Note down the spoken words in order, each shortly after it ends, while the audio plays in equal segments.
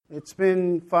It's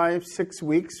been 5-6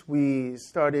 weeks. We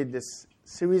started this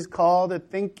series called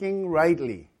Thinking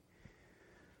Rightly.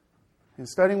 And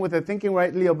starting with the Thinking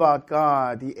Rightly about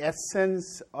God, the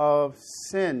essence of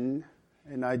sin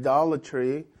and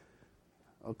idolatry,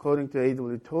 according to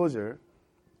A.W. Tozer,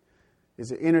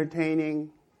 is entertaining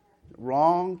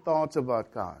wrong thoughts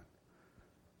about God.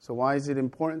 So why is it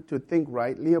important to think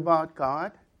rightly about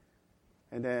God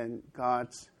and then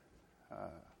God's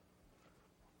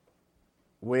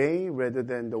way rather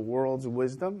than the world's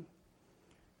wisdom?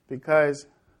 Because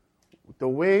the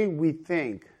way we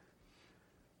think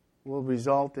will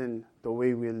result in the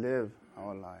way we live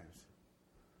our lives.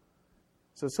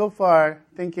 So far,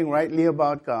 thinking rightly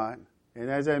about God, and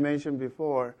as I mentioned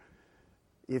before,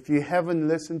 if you haven't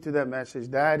listened to that message,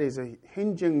 that is a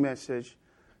hinging message,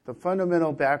 the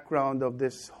fundamental background of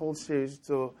this whole series.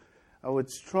 So I would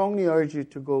strongly urge you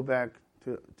to go back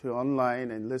to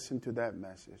online and listen to that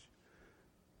message.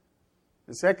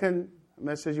 The second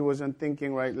message was on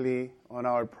thinking rightly on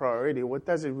our priority. What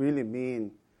does it really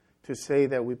mean to say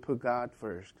that we put God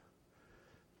first?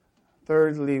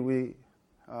 Thirdly, we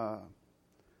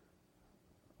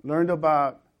learned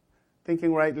about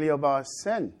thinking rightly about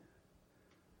sin.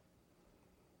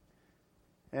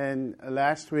 And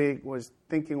last week was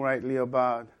thinking rightly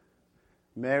about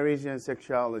marriage and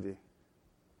sexuality.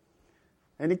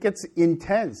 And it gets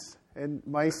intense. And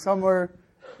my summer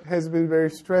has been very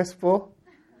stressful.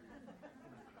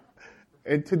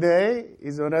 And today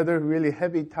is another really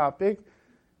heavy topic,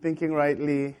 thinking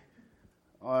rightly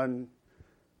on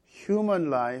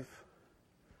human life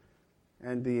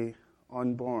and the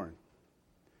unborn.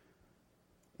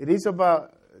 It is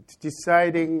about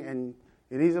deciding and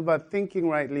it is about thinking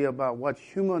rightly about what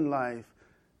human life,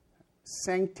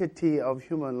 sanctity of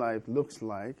human life looks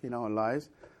like in our lives.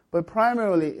 But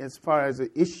primarily, as far as the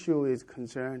issue is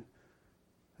concerned,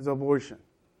 is abortion.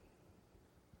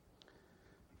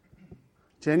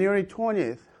 January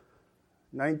 20th,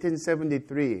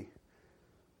 1973,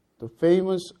 the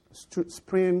famous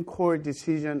Supreme Court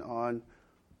decision on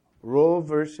Roe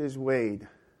versus Wade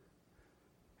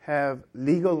have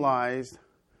legalized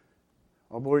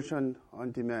abortion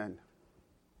on demand.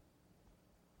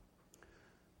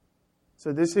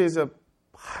 So this is a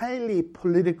highly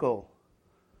political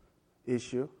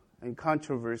issue and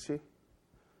controversy.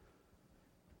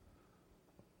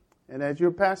 And as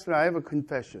your pastor, I have a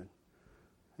confession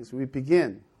as we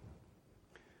begin.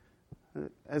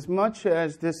 As much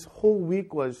as this whole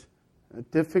week was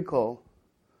difficult,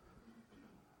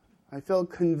 I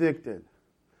felt convicted.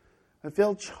 I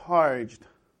felt charged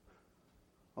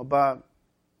about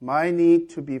my need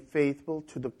to be faithful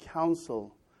to the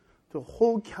counsel, the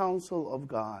whole counsel of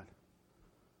God.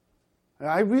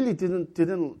 I really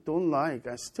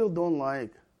I still don't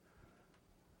like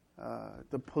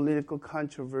the political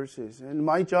controversies. And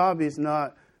my job is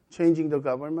not changing the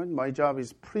government. My job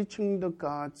is preaching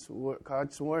God's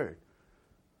word.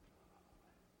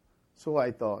 So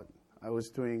I thought I was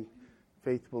doing a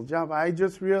faithful job. I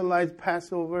just realized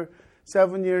Passover,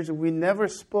 7 years, we never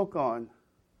spoke on.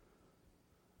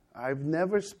 I've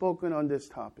never spoken on this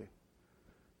topic.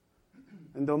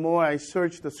 And the more I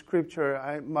searched the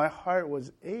scripture, my heart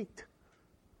was ached.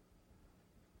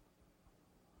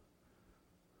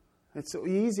 It's so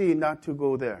easy not to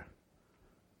go there.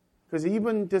 Because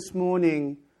even this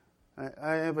morning,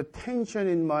 I have a tension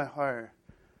in my heart.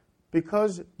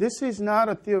 Because this is not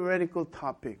a theoretical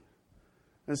topic.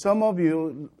 And some of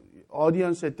you,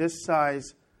 audience at this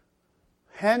size,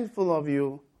 handful of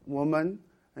you, women,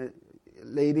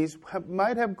 ladies,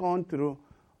 might have gone through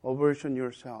abortion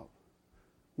yourself.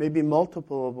 Maybe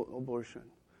multiple abortion.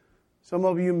 Some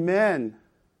of you men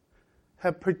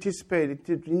have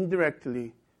participated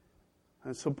indirectly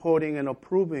in supporting and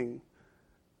approving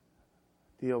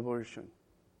the abortion.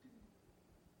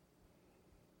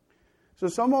 So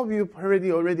some of you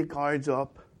already guards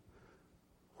up.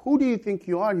 Who do you think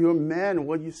you are? You're a man.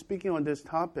 What are you speaking on this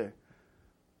topic?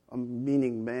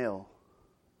 Meaning male.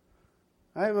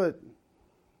 I have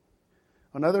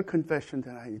another confession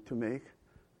that I need to make.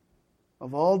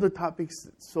 Of all the topics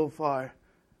so far,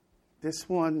 this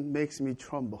one makes me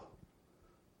tremble.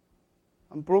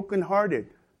 I'm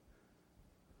brokenhearted.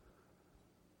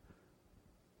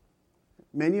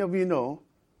 Many of you know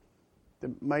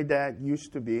that my dad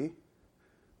used to be,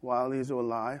 while he was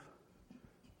alive,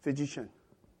 physician.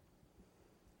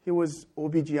 He was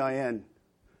OBGYN.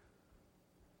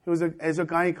 He was as a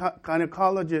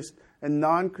gynecologist and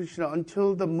non-Christian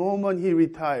until the moment he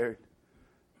retired.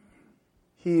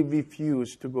 He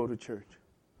refused to go to church.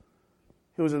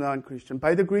 He was a non-Christian.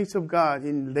 By the grace of God,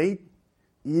 in late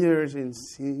years, in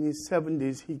his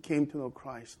 70s, he came to know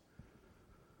Christ.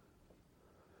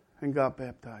 and got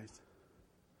baptized.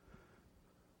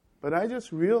 But I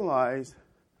just realized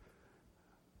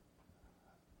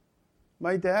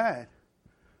my dad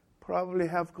probably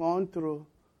have gone through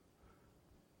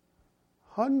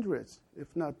hundreds, if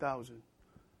not thousands,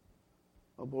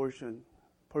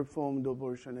 performed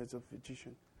abortion as a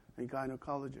physician and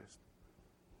gynecologist.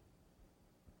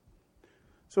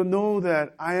 So know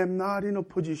that I am not in a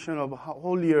position of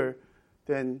holier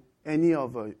than any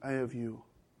of you.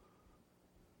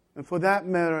 And for that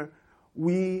matter,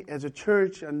 we as a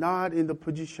church are not in the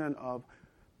position of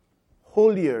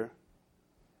holier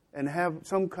and have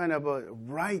some kind of a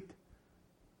right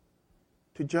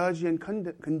to judge and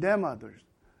condemn others.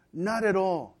 Not at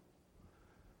all.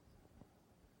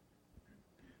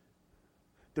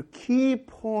 The key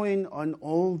point on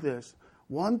all this,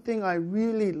 one thing I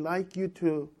really like you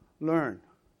to learn,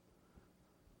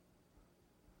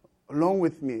 along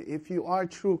with me, if you are a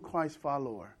true Christ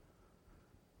follower,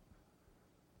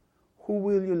 who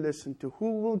will you listen to?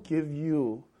 Who will give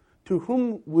you? To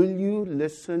whom will you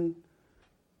listen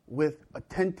with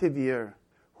attentive ear?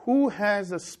 Who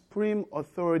has a supreme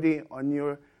authority on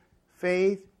your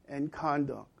faith and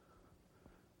conduct?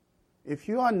 If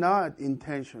you are not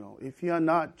intentional, if you are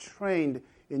not trained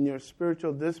in your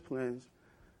spiritual disciplines,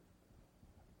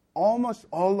 almost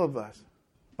all of us,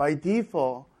 by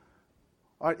default,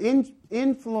 are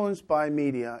influenced by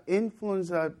media,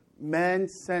 influenced by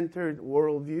man-centered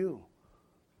worldview.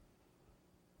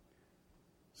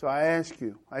 So I ask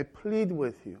you, I plead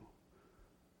with you,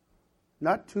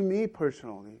 not to me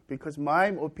personally, because my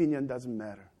opinion doesn't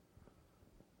matter.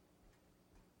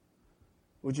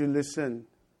 Would you listen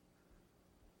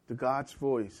to God's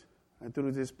voice? And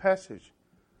through this passage,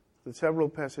 the several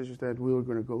passages that we are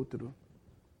going to go through.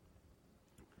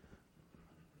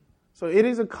 So it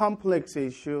is a complex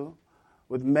issue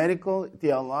with medical,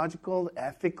 theological,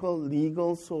 ethical,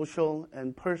 legal, social,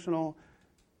 and personal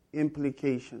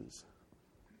implications.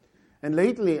 And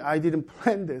lately, I didn't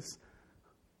plan this.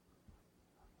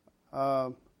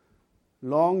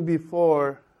 Long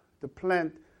before the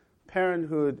Planned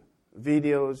Parenthood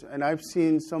videos, and I've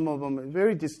seen some of them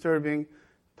very disturbing,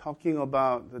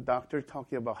 the doctor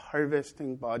talking about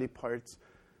harvesting body parts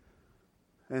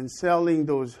and selling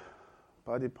those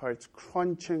body parts,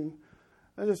 crunching.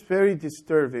 That is very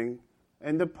disturbing.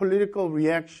 And the political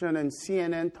reaction and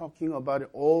CNN talking about it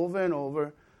over and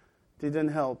over didn't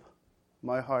help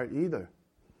my heart either.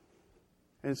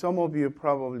 And some of you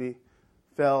probably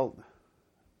felt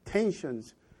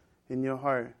tensions in your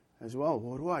heart as well.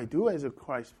 What do I do as a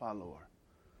Christ follower?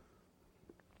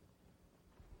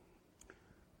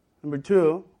 Number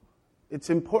two,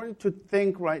 it's important to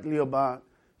think rightly about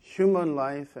human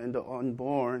life and the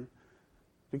unborn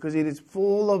because it is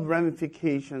full of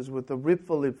ramifications with a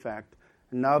ripple effect,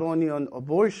 not only on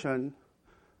abortion,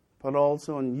 but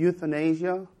also on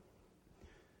euthanasia,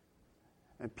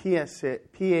 and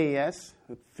PAS,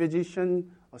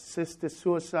 physician-assisted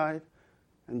suicide,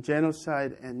 and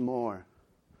genocide, and more,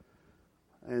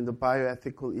 and the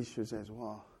bioethical issues as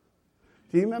well.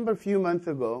 Do you remember a few months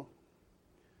ago,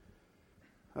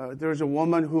 there was a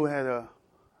woman who had a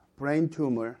brain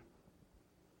tumor,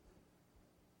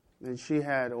 and she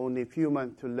had only a few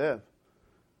months to live.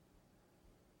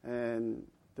 And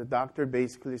the doctor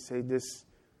basically said this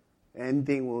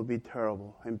ending will be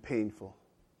terrible and painful.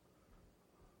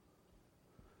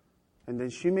 And then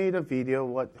she made a video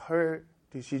what her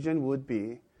decision would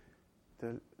be,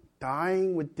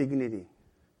 dying with dignity.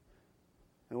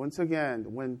 And once again,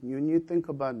 when you think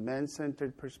about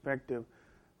man-centered perspective,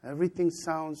 everything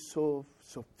sounds so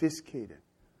sophisticated.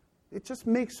 It just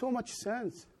makes so much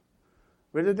sense.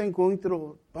 Rather than going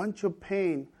through a bunch of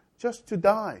pain just to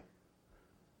die.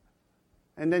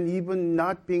 And then even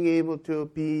not being able to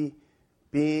be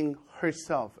being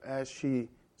herself as she's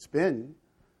been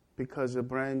because of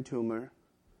brain tumor.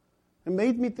 It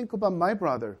made me think about my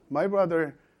brother. My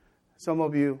brother, some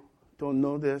of you don't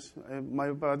know this,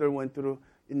 my brother went through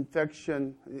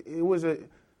infection. It was an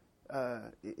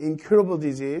incurable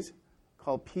disease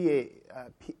called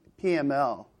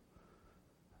PML.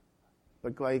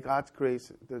 But by God's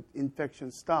grace, the infection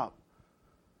stopped.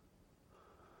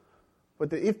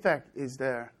 But the effect is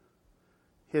there.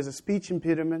 He has a speech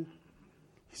impediment.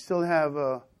 He still have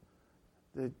the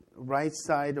right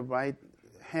side, the right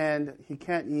hand. He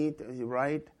can't eat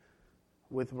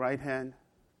with right hand,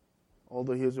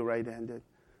 although he was right-handed.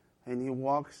 And he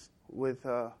walks with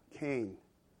a cane.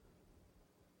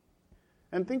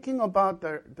 And thinking about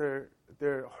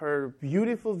her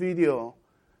beautiful video,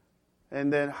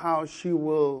 and then how she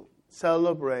will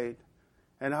celebrate,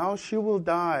 and how she will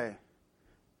die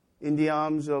in the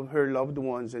arms of her loved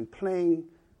ones, and playing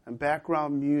and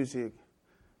background music.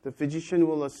 The physician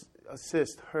will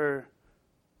assist her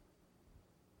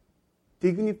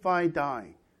dignified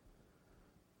dying.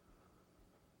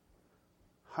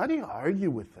 How do you argue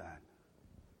with that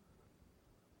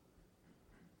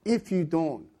if you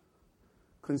don't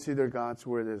consider God's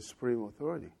word as supreme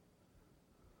authority?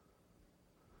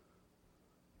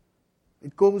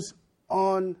 It goes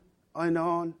on and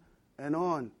on and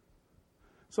on.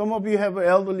 Some of you have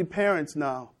elderly parents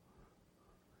now.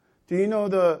 Do you know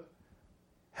the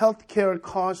health care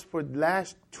costs for the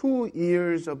last 2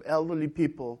 years of elderly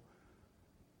people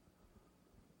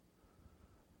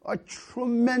are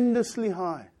tremendously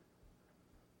high?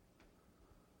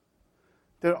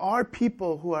 There are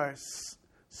people who are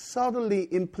subtly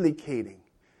implicating,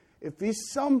 if we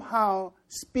somehow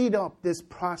speed up this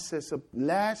process of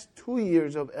last 2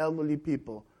 years of elderly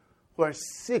people who are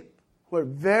sick, who are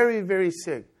very, very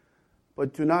sick,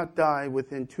 but do not die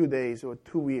within 2 days or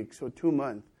 2 weeks or 2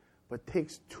 months, but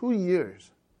takes 2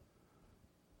 years,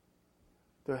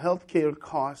 the healthcare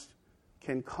cost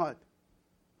can cut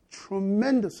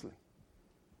tremendously.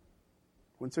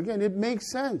 Once again, it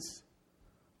makes sense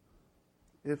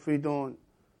if we don't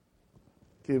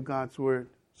give God's word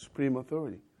supreme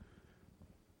authority.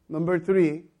 Number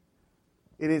 3,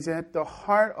 it is at the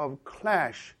heart of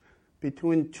clash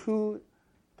between two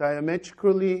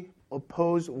diametrically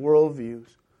opposed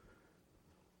worldviews.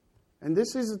 And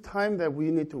this is a time that we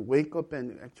need to wake up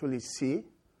and actually see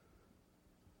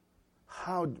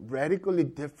how radically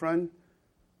different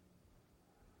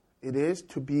it is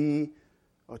to be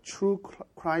a true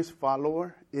Christ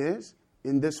follower is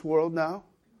in this world now.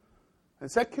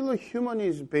 And secular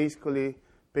humanism is basically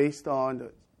based on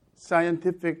the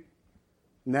scientific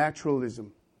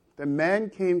naturalism. The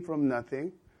man came from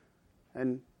nothing,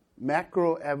 and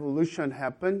macroevolution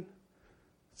happened.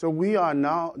 So we are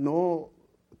now no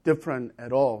different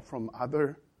at all from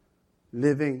other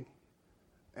living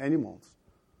animals.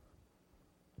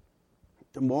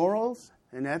 The morals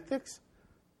and ethics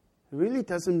really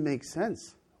doesn't make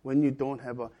sense when you don't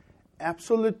have an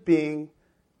absolute being,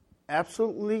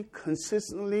 absolutely,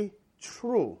 consistently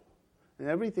true. And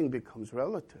everything becomes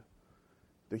relative.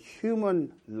 The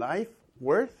human life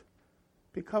worth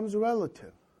becomes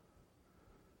relative.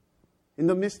 In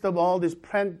the midst of all this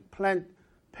Planned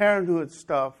Parenthood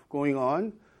stuff going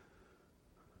on,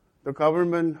 the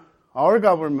government, our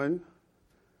government,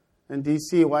 and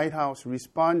D.C. White House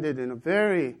responded in a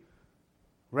very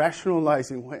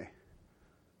rationalizing way.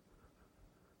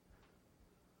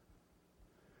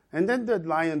 And then the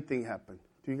lion thing happened.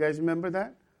 Do you guys remember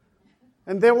that?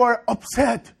 And they were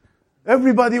upset.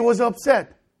 Everybody was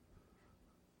upset.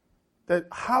 That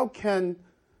how can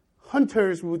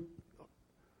hunters would,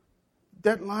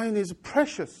 that lion is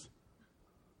precious.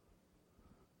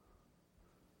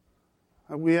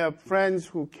 And we have friends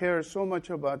who care so much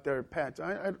about their pets.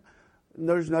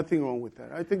 There's nothing wrong with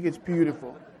that. I think it's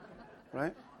beautiful,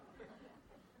 right?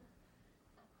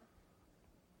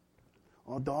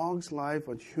 A dog's life,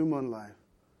 a human life,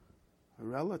 are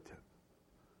relative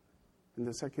in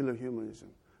the secular humanism.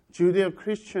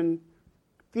 Judeo-Christian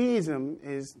theism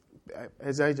is,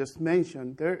 as I just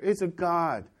mentioned, there is a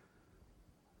God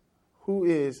who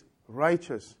is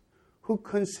righteous, who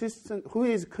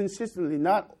is consistently,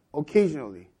 not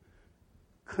occasionally,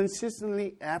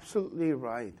 consistently, absolutely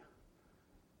right.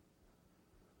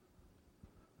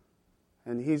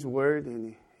 And His word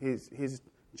and His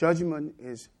judgment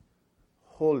is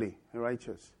holy and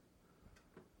righteous.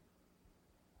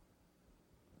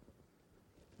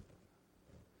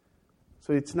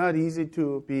 So it's not easy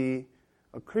to be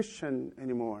a Christian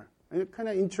anymore. And it's kind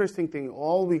of interesting thing,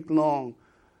 all week long,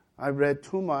 I read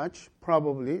too much,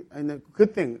 probably, and a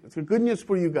good thing. It's a good news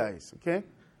for you guys, okay?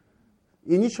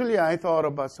 Initially, I thought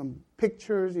about some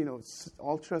pictures,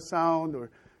 ultrasound or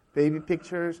baby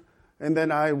pictures, and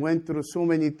then I went through so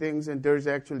many things, and there's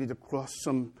actually the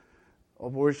gruesome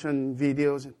abortion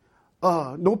videos.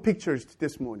 No pictures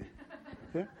this morning.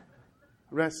 Okay?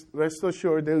 Rest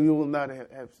assured that you will not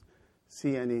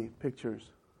see any pictures.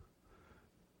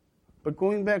 But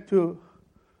going back to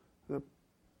the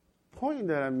point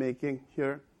that I'm making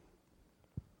here,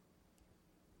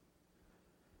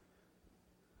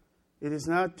 it's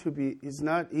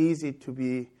not easy to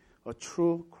be a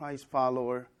true Christ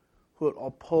follower who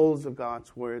opposes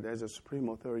God's word as a supreme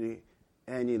authority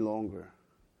any longer.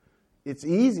 It's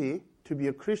easy to be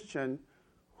a Christian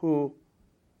who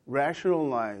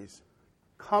rationalize,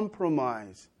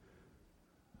 compromise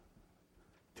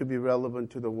to be relevant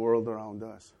to the world around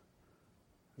us.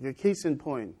 The case in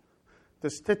point, the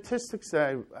statistics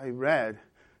that I read,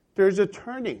 there's a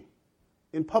turning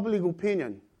in public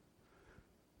opinion.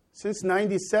 Since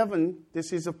 97,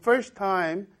 this is the first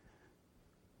time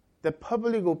that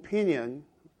public opinion,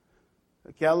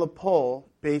 Gallup poll,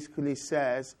 basically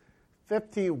says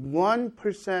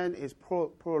 51% is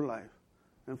pro-life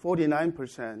and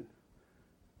 49%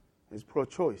 is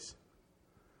pro-choice.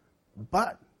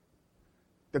 But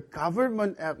the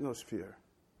government atmosphere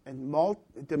and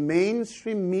the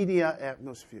mainstream media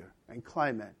atmosphere and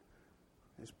climate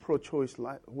is pro-choice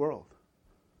world.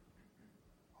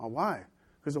 Why?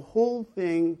 Because the whole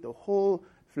thing, the whole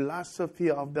philosophy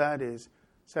of that is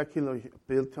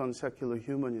built on secular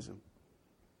humanism.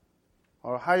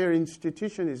 Our higher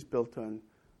institution is built on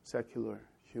secular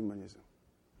humanism.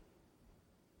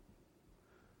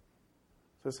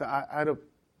 So out of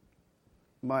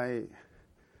my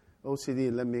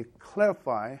OCD, let me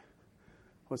clarify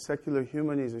what secular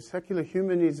humanism is. Secular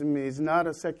humanism is not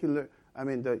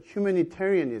the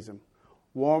humanitarianism,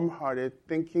 warm-hearted,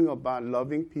 thinking about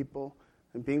loving people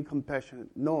and being compassionate.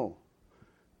 No.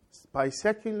 By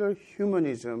secular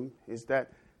humanism is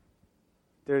that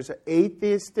there's an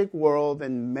atheistic world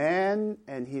and man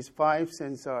and his five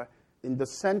senses are in the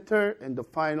center and the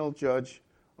final judge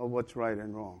of what's right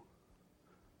and wrong.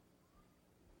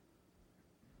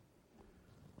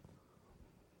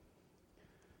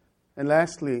 And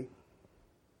lastly,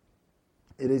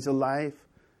 it is a life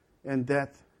and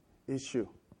death issue.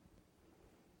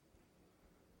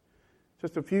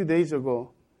 Just a few days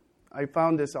ago, I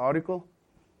found this article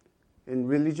in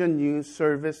Religion News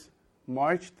Service,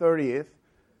 March 30th,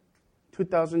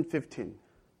 2015.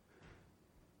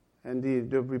 And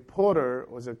the reporter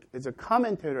is a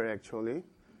commentator actually,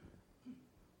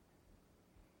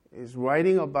 is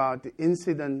writing about the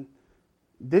incident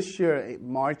this year,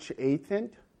 March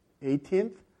 18th,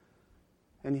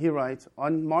 and he writes,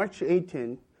 on March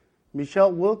 18th,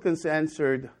 Michelle Wilkins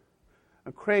answered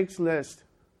a Craigslist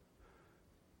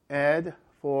ad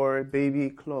for baby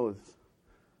clothes.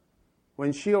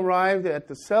 When she arrived at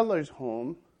the seller's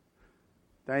home,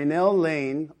 Danielle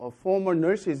Lane, a former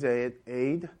nurse's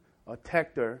aide,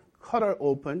 attacked her, cut her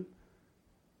open,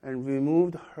 and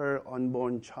removed her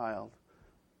unborn child.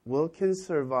 Wilkins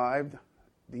survived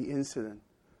the incident.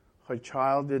 Her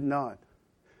child did not.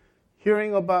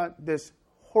 Hearing about this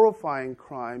horrifying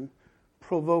crime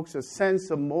provokes a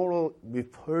sense of moral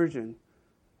repulsion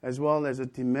as well as a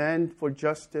demand for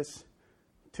justice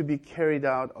to be carried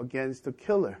out against the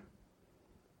killer.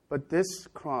 But this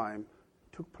crime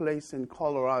took place in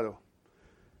Colorado,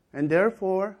 and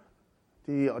therefore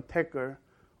the attacker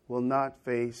will not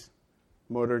face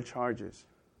murder charges.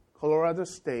 Colorado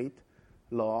state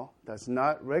law does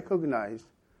not recognize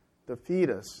the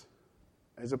fetus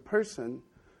as a person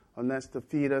unless the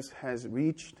fetus has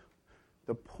reached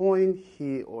the point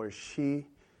he or she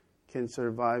can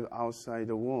survive outside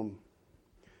the womb.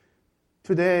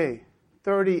 Today,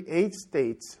 38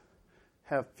 states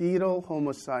have fetal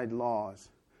homicide laws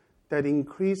that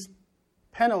increase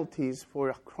penalties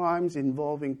for crimes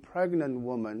involving pregnant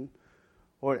women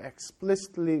or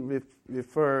explicitly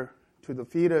refer to the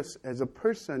fetus as a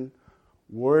person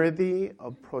worthy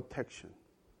of protection.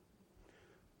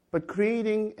 But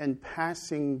creating and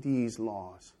passing these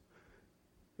laws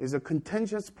is a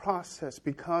contentious process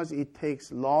because it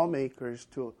takes lawmakers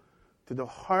to the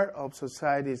heart of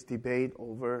society's debate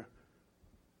over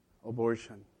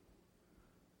abortion.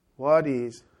 What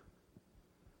is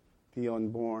the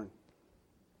unborn?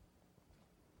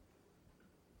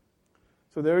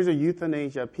 So there is a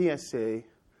euthanasia PSA,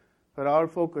 but our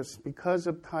focus, because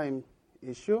of time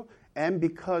issue and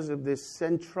because of this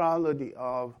centrality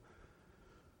of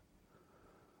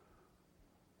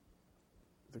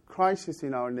the crisis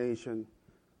in our nation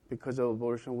because of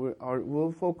abortion,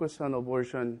 we'll focus on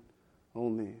abortion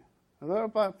only. There are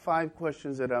about 5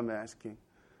 questions that I'm asking.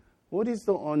 What is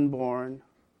the unborn?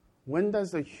 When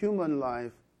does the human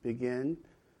life begin?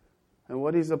 And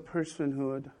what is a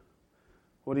personhood?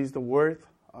 What is the worth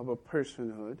of a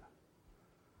personhood?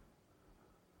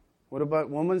 What about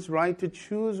woman's right to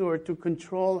choose or to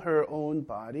control her own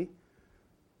body?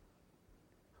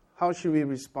 How should we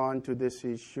respond to this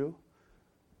issue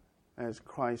as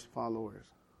Christ followers?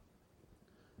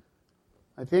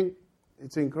 I think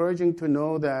it's encouraging to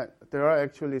know that there are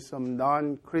actually some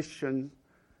non-Christian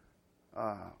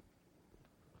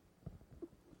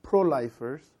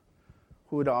pro-lifers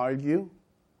who would argue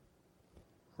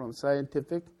from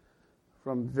scientific,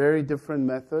 from very different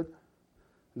method.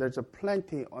 There's a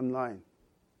plenty online.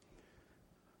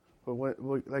 But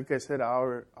like I said,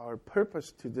 our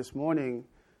purpose to this morning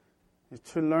is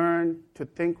to learn to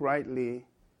think rightly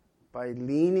by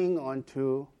leaning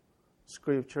onto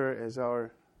Scripture as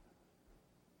our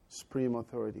supreme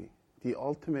authority, the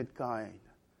ultimate guide.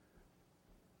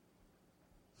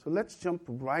 So let's jump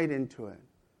right into it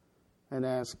and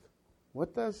ask,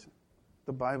 what does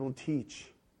the Bible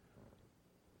teach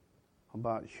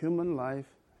about human life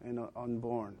and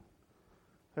unborn?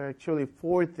 There are actually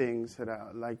 4 things that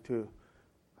I'd like to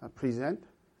present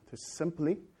just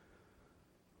simply.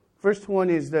 First one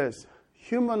is this: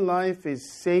 human life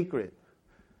is sacred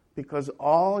because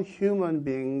all human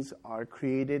beings are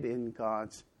created in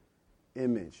God's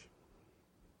image.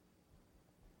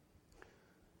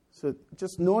 So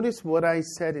just notice what I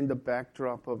said in the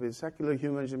backdrop of a secular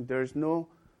humanism. There's no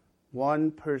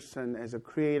one person as a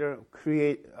creator,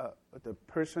 the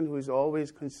person who is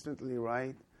always constantly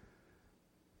right.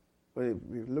 But if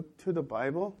we look to the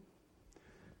Bible,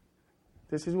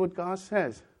 this is what God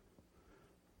says.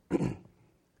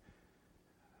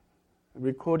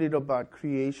 Recorded about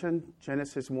creation,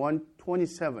 Genesis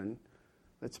 1:27.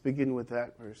 Let's begin with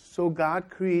that verse. So God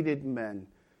created man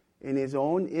in his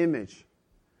own image.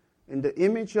 In the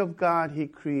image of God, he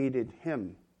created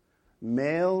him.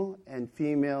 Male and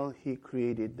female, he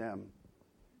created them.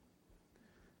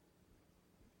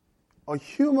 A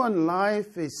human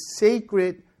life is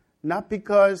sacred not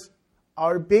because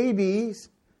our babies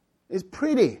is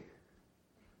pretty,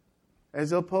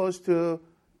 as opposed to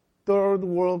third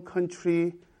world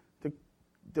country,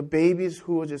 the babies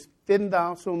who are just thinned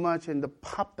out so much and the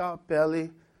popped out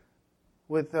belly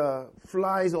with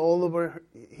flies all over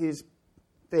his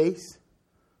face.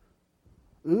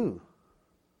 Ooh.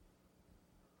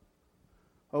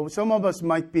 Oh, some of us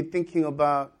might be thinking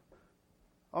about,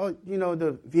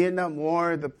 the Vietnam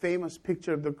War, the famous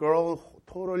picture of the girl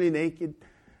totally naked,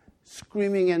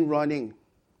 screaming and running.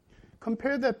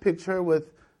 Compare that picture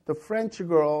with the French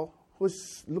girl who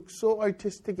looks so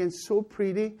artistic and so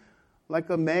pretty, like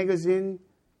a magazine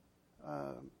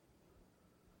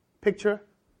picture.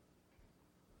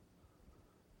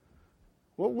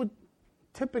 What would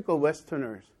typical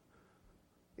Westerners,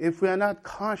 if we are not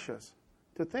cautious,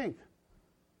 to think?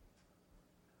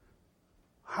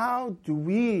 How do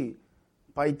we,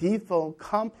 by default,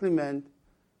 compliment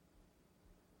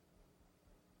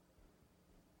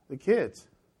the kids?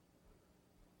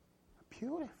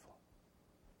 Beautiful.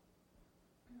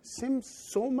 Seems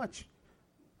so much,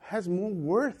 has more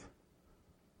worth.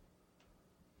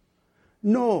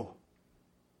 No.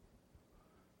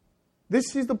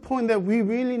 This is the point that we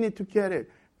really need to get it.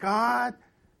 God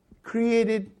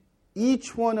created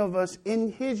each one of us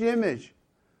in his image.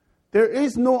 There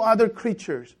is no other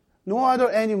creatures, no other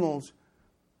animals,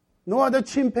 no other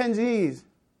chimpanzees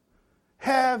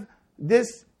have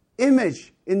this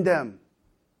image in them.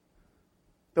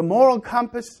 The moral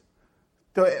compass,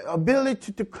 the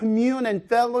ability to commune and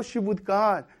fellowship with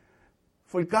God.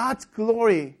 For God's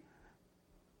glory,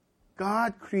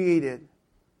 God created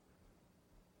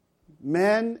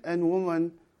man and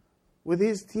woman with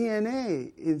his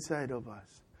DNA inside of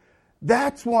us.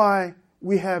 That's why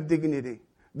we have dignity.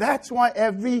 That's why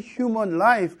every human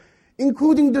life,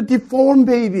 including the deformed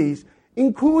babies,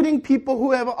 including people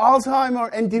who have Alzheimer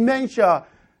and dementia,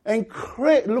 and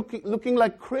looking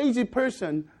like crazy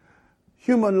person,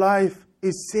 human life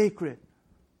is sacred.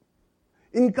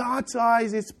 In God's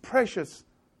eyes, it's precious.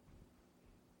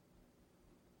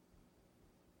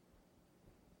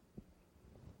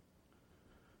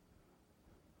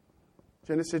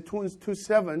 Genesis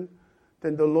 2:7,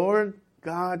 then the Lord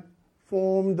God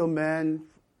formed the man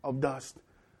of dust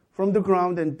from the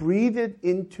ground and breathed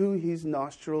into his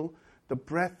nostril the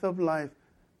breath of life,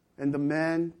 and the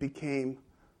man became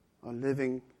a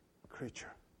living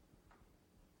creature.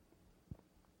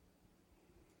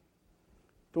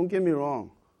 Don't get me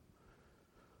wrong.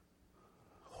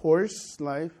 Horse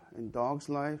life and dog's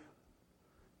life,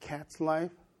 cat's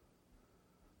life,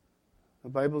 the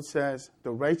Bible says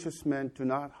the righteous men do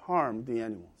not harm the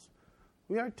animals.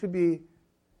 We are to be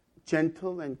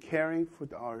gentle and caring for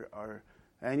our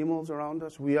animals around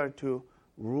us. We are to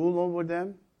rule over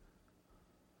them.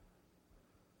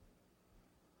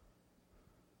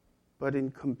 But in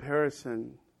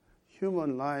comparison,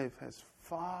 human life has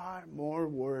far more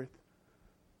worth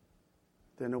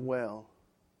than a whale.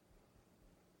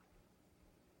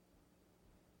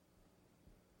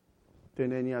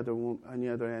 Than any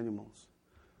other animals.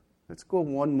 Let's go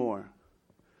one more.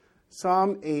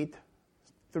 Psalm 8,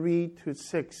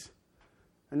 3-6.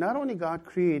 And not only God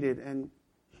created, and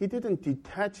he didn't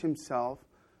detach himself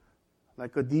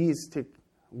like a deistic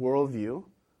worldview.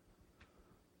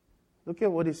 Look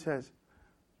at what he says.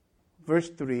 Verse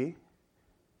 3.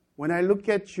 When I look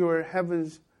at your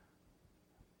heavens,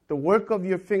 the work of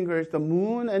your fingers, the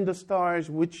moon and the stars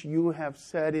which you have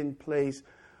set in place,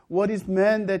 what is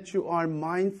man that you are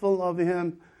mindful of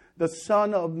him, the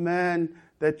Son of Man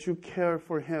that you care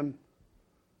for him?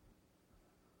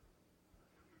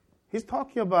 He's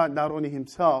talking about not only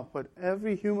himself, but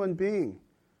every human being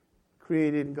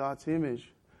created in God's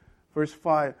image. Verse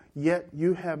 5, yet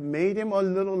you have made him a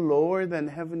little lower than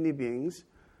heavenly beings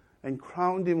and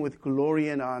crowned him with glory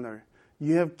and honor.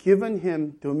 You have given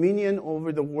him dominion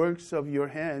over the works of your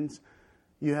hands.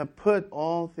 You have put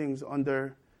all things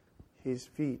under his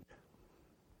feet.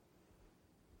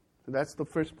 So that's the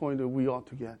first point that we ought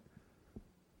to get.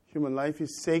 Human life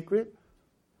is sacred,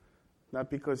 not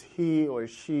because he or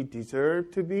she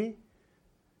deserved to be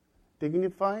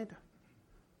dignified,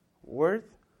 worth,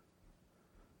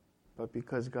 but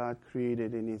because God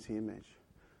created in his image.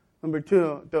 Number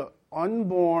two, the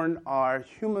unborn are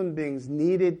human beings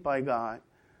needed by God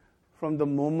from the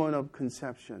moment of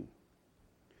conception.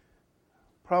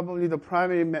 Probably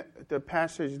the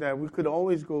passage that we could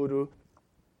always go to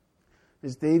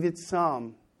is David's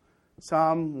Psalm.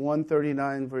 Psalm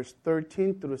 139, verse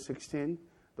 13 through 16.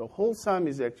 The whole psalm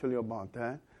is actually about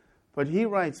that. But he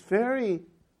writes very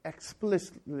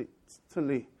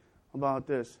explicitly about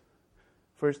this.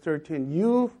 Verse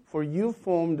 13, for you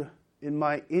formed in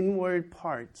my inward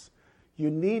parts. You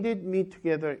kneaded me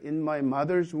together in my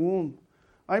mother's womb.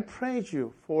 I praise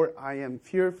you, for I am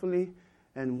fearfully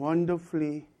and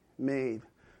wonderfully made.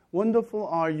 Wonderful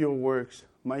are your works.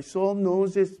 My soul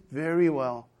knows it very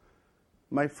well.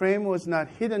 My frame was not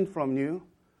hidden from you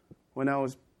when I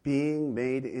was being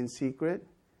made in secret,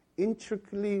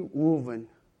 intricately woven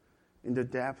in the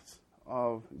depths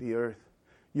of the earth.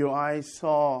 Your eyes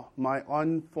saw my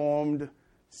unformed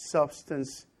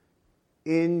substance.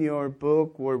 In your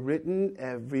book were written,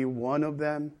 every one of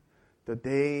them, the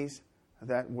days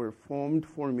that were formed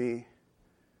for me,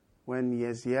 when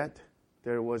as yet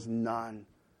there was none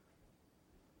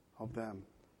of them.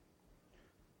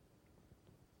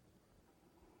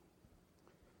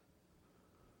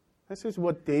 This is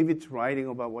what David's writing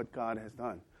about what God has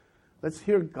done. Let's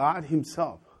hear God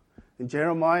himself. In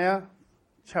Jeremiah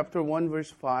chapter 1,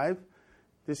 verse 5,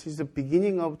 this is the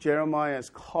beginning of Jeremiah's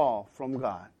call from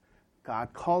God.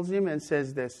 God calls him and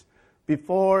says this,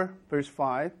 verse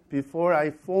 5, before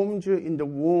I formed you in the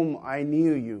womb, I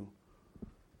knew you.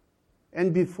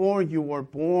 And before you were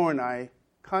born, I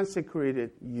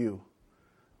consecrated you.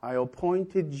 I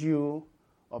appointed you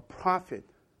a prophet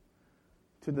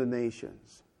to the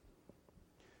nations.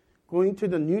 Going to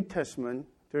the New Testament,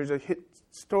 there's a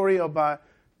story about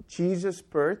Jesus'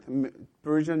 birth.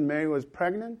 Virgin Mary was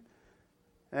pregnant,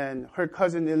 and her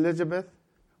cousin Elizabeth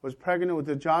was pregnant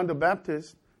with John the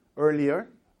Baptist earlier.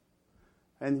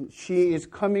 And she is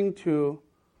coming to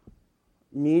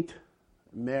meet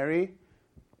Mary,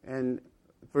 and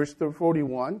verse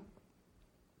 41.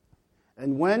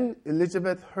 And when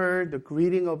Elizabeth heard the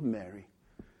greeting of Mary,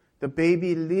 the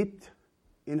baby leaped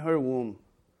in her womb.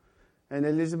 And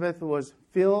Elizabeth was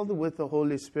filled with the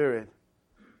Holy Spirit.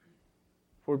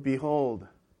 For behold,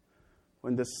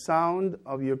 when the sound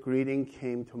of your greeting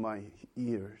came to my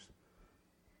ears,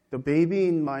 the baby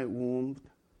in my womb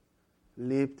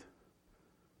leaped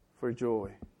for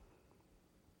joy.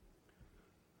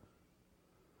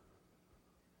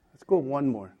 Let's go one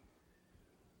more.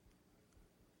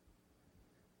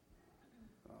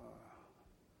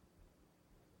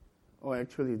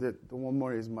 Actually, the one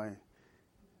more is my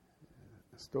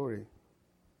story.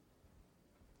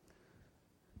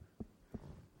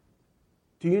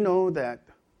 Do you know that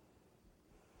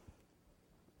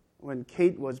when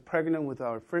Kate was pregnant with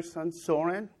our first son,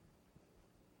 Soren,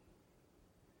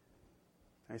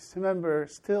 I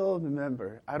still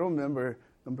remember. I don't remember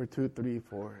number 2, 3,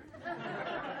 4.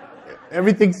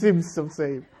 Everything seems the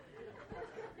same.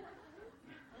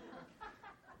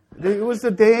 It was the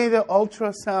day the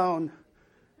ultrasound,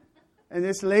 and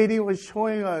this lady was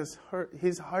showing us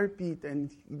his heartbeat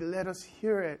and let us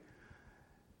hear it.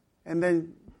 And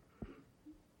then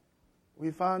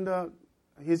we found out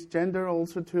his gender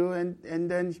also too. And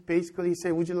then basically he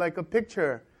said, would you like a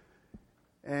picture?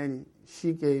 And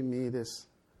she gave me this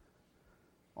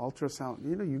ultrasound.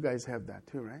 You know, you guys have that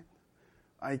too, right?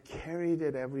 I carried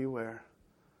it everywhere.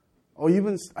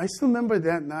 I still remember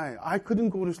that night. I couldn't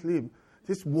go to sleep.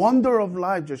 This wonder of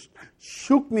life just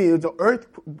shook me. The earth,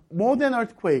 more than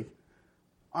earthquake.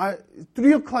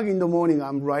 3 o'clock in the morning,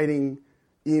 I'm writing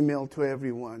email to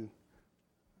everyone.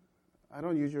 I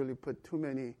don't usually put too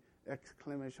many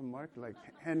exclamation marks like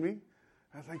Henry.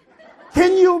 I was like,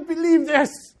 can you believe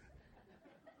this?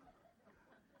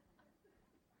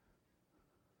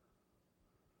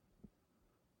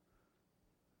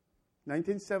 In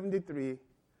 1973,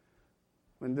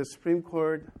 when the Supreme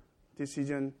Court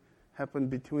decision happened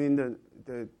between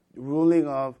the ruling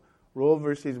of Roe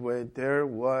versus Wade, there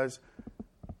was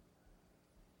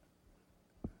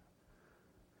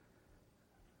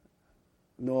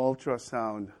no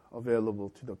ultrasound available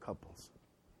to the couples.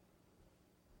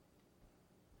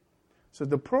 So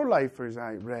the pro-lifers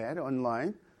I read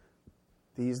online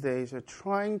these days are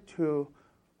trying to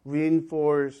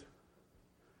reinforce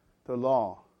the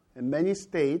law. And many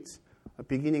states are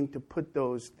beginning to put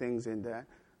those things in that.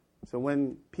 So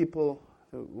when the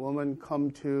women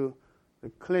come to the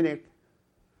clinic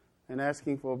and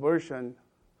asking for abortion,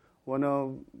 one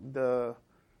of the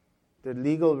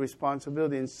legal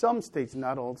responsibility in some states,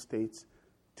 not all states,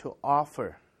 to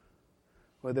offer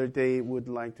whether they would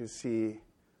like to see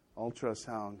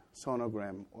ultrasound,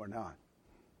 sonogram or not.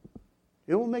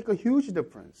 It will make a huge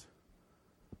difference.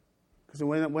 Because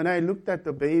when I looked at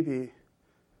the baby,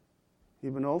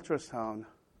 even ultrasound,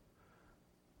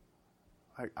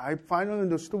 I finally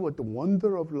understood what the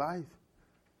wonder of life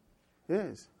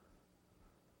is.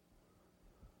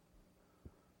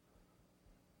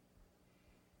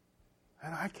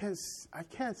 And I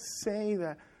can't say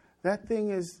that thing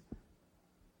is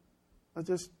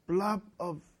just blob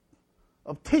of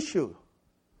tissue.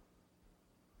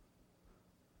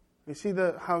 You see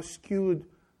how skewed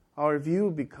our view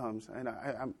becomes, and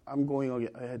I'm going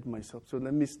ahead myself, so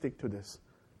let me stick to this.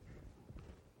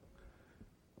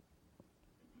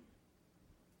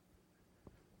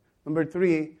 Number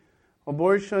 3,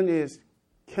 abortion is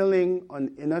killing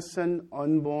an innocent,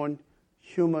 unborn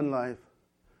human life,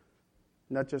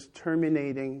 not just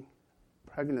terminating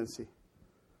pregnancy.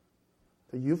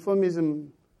 The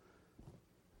euphemism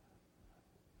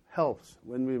helps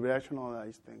when we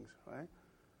rationalize things, right?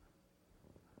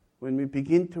 When we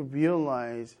begin to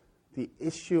realize the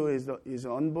issue is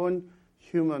unborn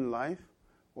human life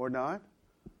or not,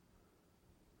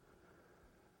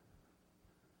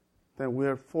 then we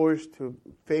are forced to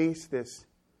face this.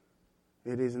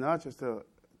 It is not just a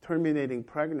terminating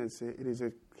pregnancy, it is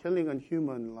a killing a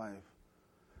human life.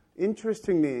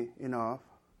 Interestingly enough,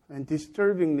 and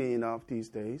disturbingly enough these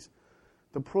days,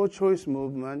 the pro-choice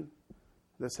movement,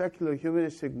 the secular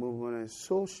humanistic movement is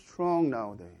so strong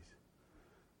nowadays.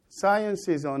 Science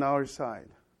is on our side.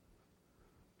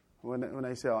 When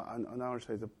I say on our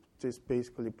side, just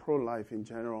basically pro-life in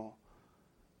general.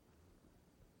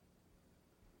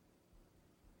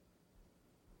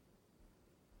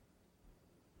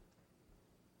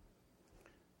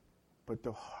 But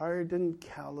the hardened,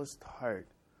 calloused heart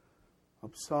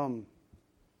of some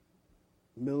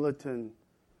militant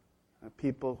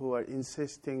people who are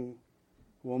insisting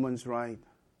woman's right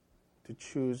to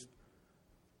choose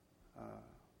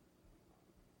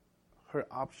her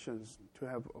options to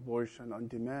have abortion on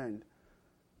demand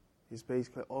is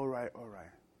basically, all right.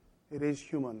 It is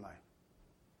human life.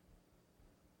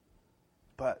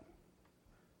 But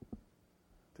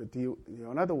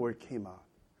another word came out.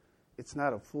 It's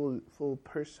not a full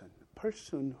person.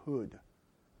 Personhood.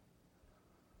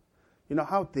 You know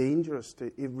how dangerous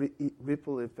the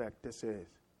ripple effect this is,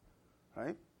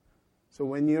 right? So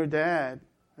when your dad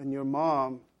and your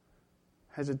mom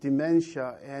has a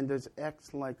dementia and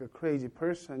acts like a crazy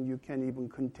person, you can't even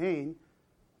contain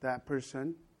that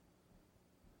person.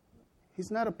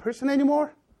 He's not a person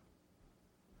anymore.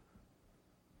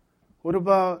 What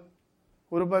about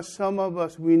some of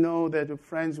us? We know that the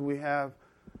friends we have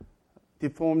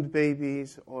deformed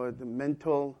babies or the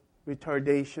mental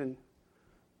retardation.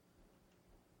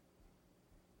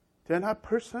 They're not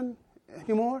person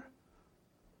anymore.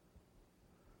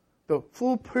 The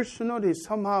full personhood is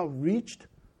somehow reached.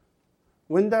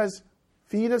 When does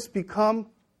fetus become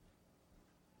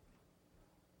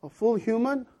a full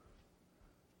human?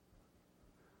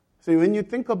 So when you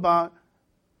think about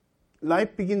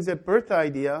life begins at birth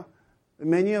idea,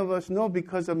 many of us know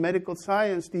because of medical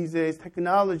science these days,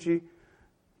 technology,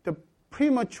 the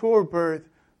premature birth,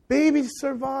 babies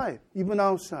survive even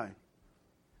outside.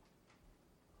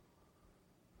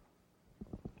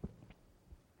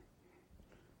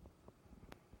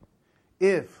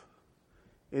 If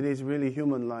it is really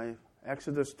human life,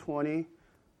 Exodus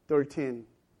 20:13,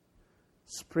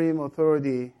 supreme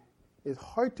authority is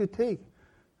hard to take.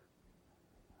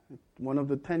 One of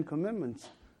the 10 commandments,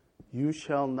 you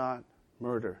shall not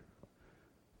murder.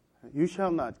 You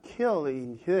shall not kill.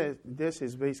 In here, this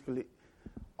is basically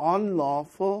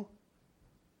unlawful,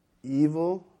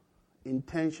 evil,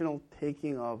 intentional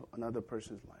taking of another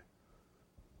person's life.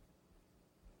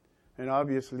 And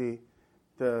obviously,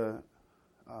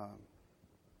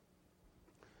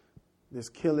 this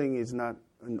killing is not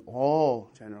in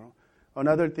all general.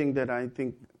 Another thing that I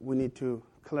think we need to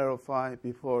clarify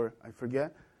before I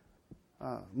forget,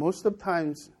 most of the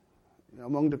times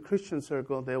among the Christian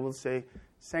circle, they will say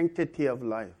sanctity of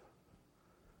life,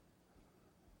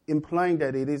 implying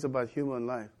that it is about human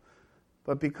life.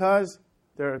 But because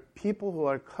There are people who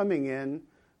are coming in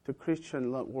to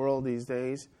Christian world these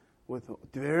days with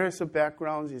various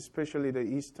backgrounds, especially the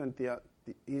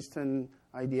Eastern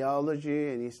ideology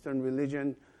and Eastern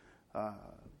religion,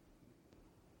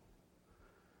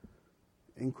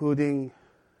 including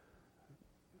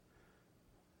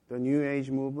the New Age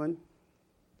movement.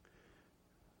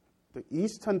 The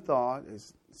Eastern thought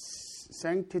is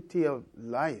sanctity of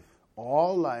life.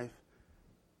 All life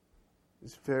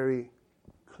is very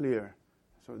clear.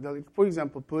 So, for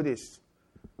example, Buddhists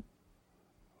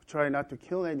try not to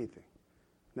kill anything,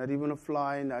 not even a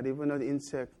fly, not even an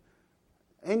insect,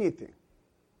 anything.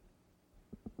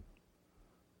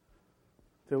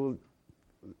 They will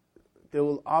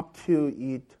opt to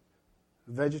eat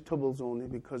vegetables only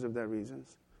because of their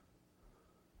reasons.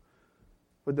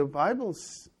 But the Bible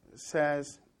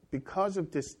says because of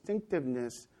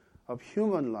distinctiveness of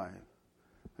human life,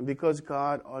 and because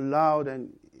God allowed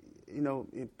and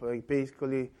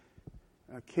basically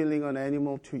killing an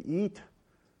animal to eat,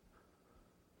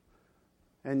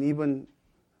 and even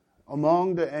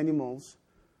among the animals,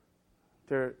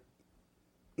 their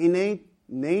innate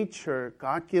nature,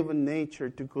 God-given nature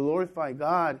to glorify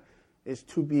God is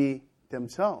to be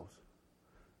themselves.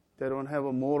 They don't have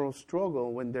a moral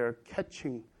struggle when they're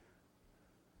catching.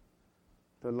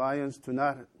 The lions do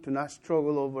not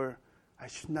struggle over, I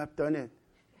should not have done it.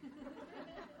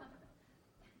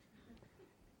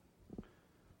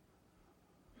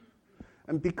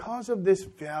 And because of this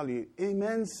value,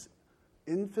 immense,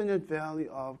 infinite value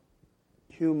of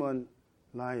human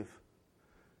life,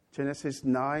 Genesis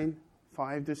 9,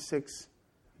 5-6,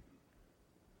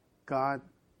 God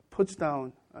puts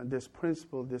down this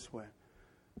principle this way.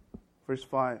 Verse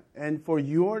 5, and for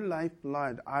your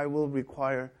lifeblood I will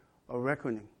require a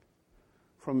reckoning.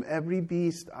 From every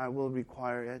beast I will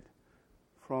require it,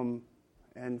 from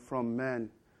man.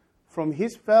 From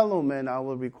his fellow men I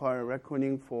will require a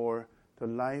reckoning for the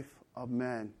life of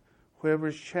man.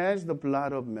 Whoever sheds the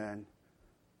blood of man,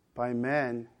 by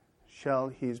man shall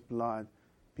his blood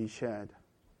be shed.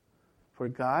 For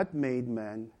God made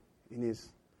man in his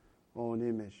own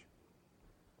image.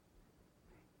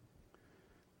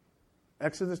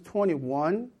 Exodus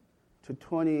 21 to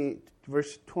 20,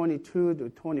 verse 22 to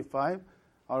 25.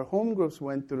 Our home groups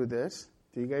went through this.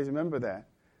 Do you guys remember that?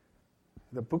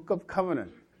 The Book of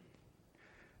Covenant.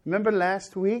 Remember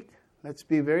last week? Let's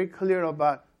be very clear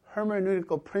about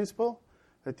hermeneutical principle.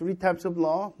 The three types of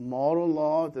law: moral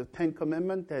law, the Ten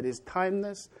Commandments, that is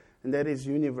timeless, and that is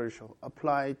universal,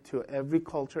 applied to every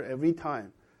culture, every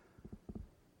time.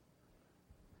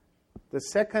 The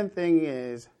second thing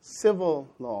is civil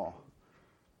law.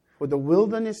 For the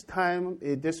wilderness time,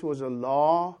 this was a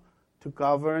law to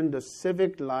govern the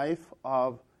civic life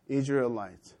of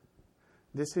Israelites.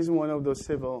 This is one of those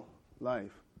civil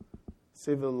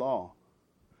law.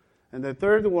 And the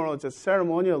third one is a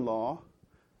ceremonial law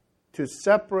to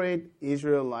separate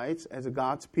Israelites as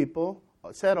God's people,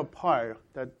 set apart,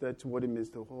 that's what it means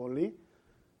to holy,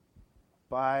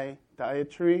 by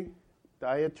dietary,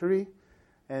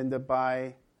 and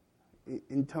by,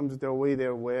 in terms of the way they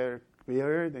wear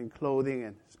beard and clothing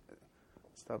and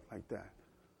stuff like that.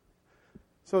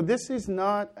 So this is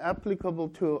not applicable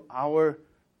to our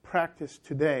practice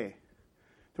today.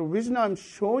 The reason I'm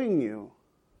showing you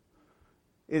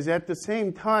is at the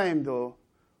same time, though,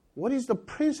 what is the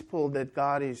principle that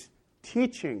God is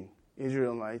teaching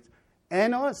Israelites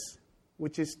and us,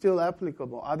 which is still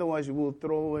applicable? Otherwise, we'll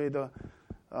throw away the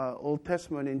Old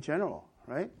Testament in general,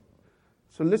 right?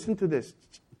 So listen to this.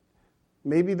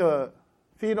 Maybe the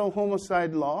fetal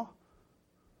homicide law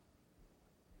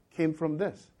came from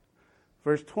this.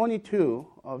 Verse 22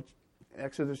 of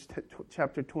Exodus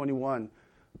chapter 21.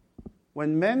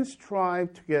 When men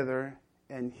strive together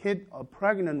and hit a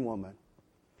pregnant woman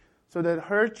so that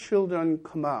her children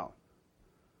come out,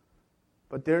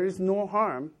 but there is no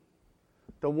harm,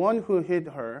 the one who hit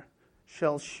her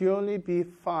shall surely be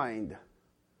fined,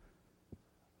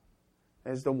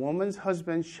 as the woman's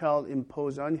husband shall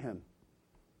impose on him,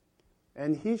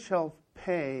 and he shall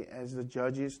pay as the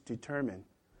judges determine.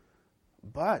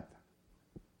 But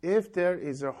if there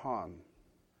is a harm,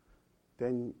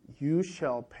 then you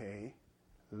shall pay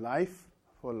life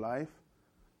for life,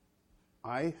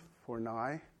 eye for an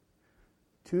eye,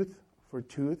 tooth for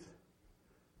tooth,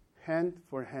 hand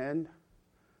for hand,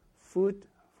 foot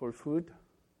for foot,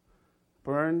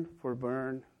 burn for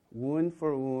burn, wound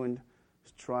for wound,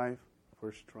 stripe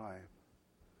for stripe.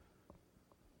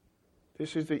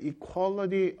 This is the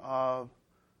equality of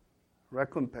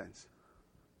recompense.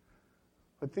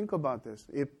 But think about this.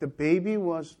 If the baby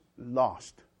was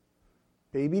lost,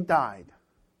 baby died,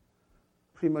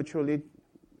 prematurely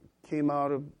came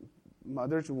out of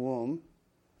mother's womb.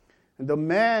 And the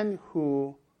man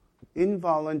who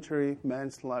involuntary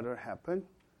manslaughter happened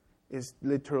is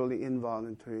literally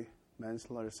involuntary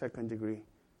manslaughter, second degree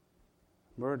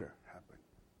murder happened.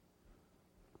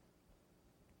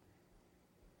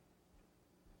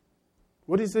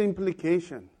 What is the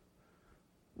implication?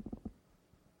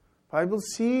 Bible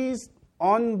sees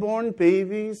unborn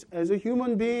babies as a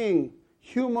human being,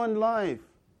 human life.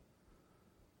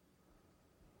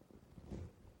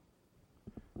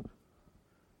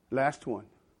 Last one.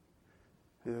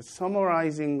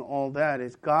 Summarizing all that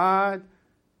is God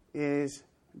is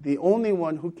the only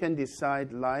one who can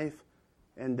decide life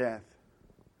and death.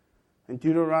 In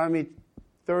Deuteronomy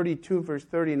 32, verse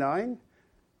 39,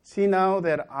 see now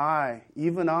that I,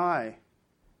 even I,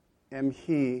 am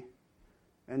He,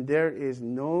 and there is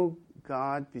no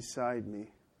God beside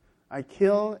me. I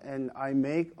kill and I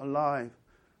make alive.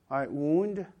 I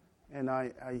wound and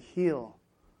I heal.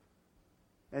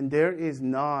 And there is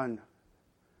none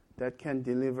that can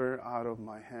deliver out of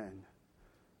my hand.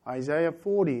 Isaiah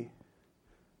 40,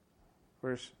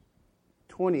 verse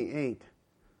 28.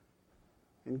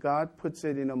 And God puts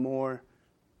it in a more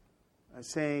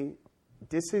saying,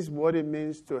 this is what it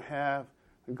means to have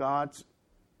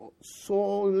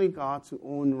solely God's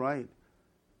own right.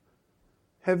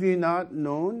 Have you not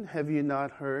known? Have you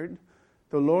not heard?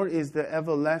 The Lord is the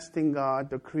everlasting God,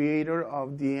 the creator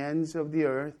of the ends of the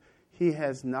earth. He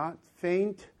has not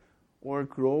faint or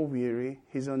grow weary.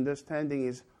 His understanding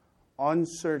is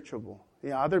unsearchable.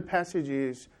 The other passage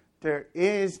is, there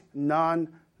is none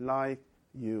like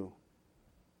you.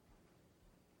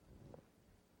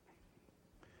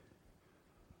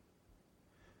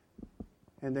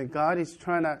 And then God is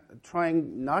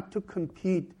trying not to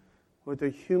compete with the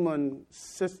human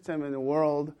system in the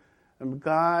world. And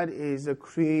God is the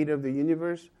creator of the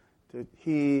universe.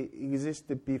 He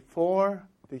existed before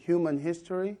the human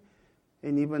history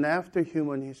and even after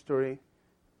human history.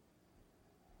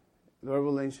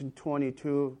 Revelation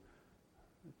 22,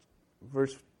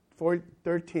 verse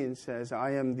 13 says,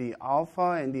 I am the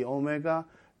Alpha and the Omega,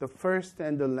 the first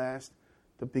and the last,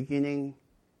 the beginning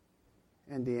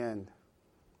and the end.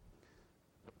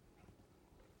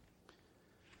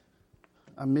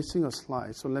 I'm missing a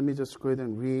slide, so let me just go ahead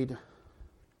and read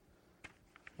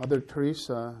Mother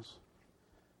Teresa's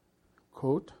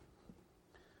quote,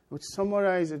 which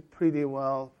summarizes it pretty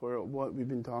well for what we've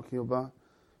been talking about.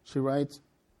 She writes,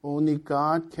 only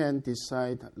God can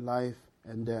decide life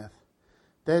and death.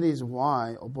 That is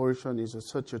why abortion is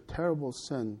such a terrible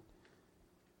sin.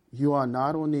 You are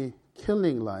not only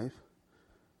killing life,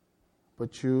 but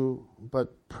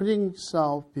putting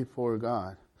self before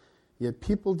God. Yet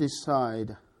people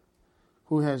decide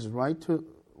who has to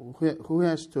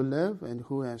live and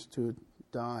who has to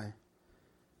die.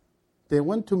 They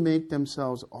want to make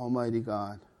themselves Almighty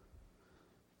God.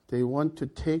 They want to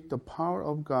take the power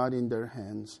of God in their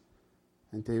hands,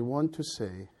 and they want to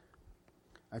say,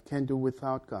 I can't do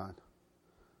without God.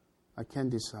 I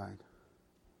can't decide.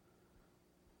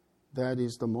 That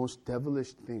is the most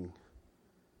devilish thing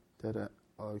that a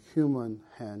human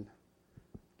hand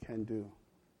can do.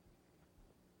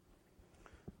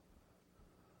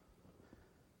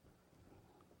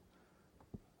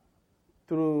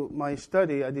 Through my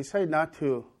study, I decided not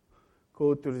to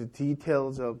go through the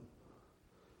details of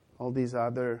all these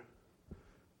other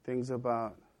things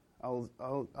about.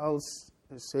 I'll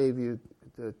save you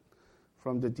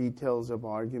from the details of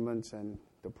arguments and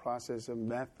the process of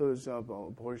methods of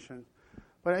abortion.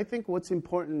 But I think what's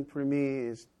important for me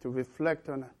is to reflect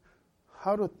on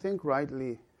how to think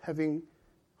rightly, having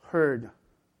heard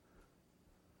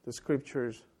the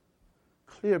Scriptures'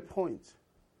 clear points.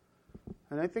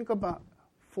 And I think about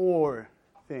four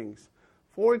things,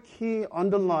 four key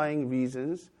underlying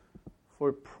reasons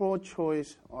for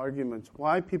pro-choice arguments,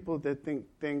 why people that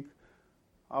think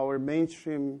our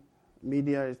mainstream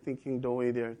media is thinking the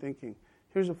way they're thinking.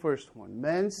 Here's the first one.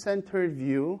 Man-centered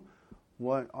view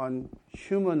on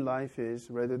human life is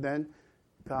rather than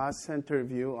God-centered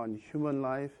view on human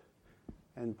life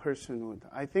and personhood.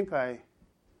 I think I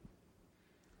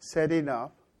set it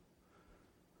up.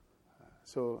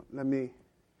 So let me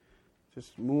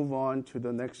just move on to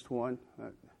the next one.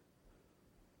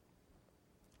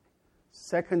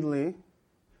 Secondly,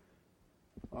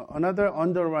 another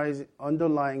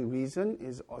underlying reason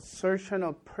is assertion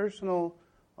of personal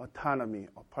autonomy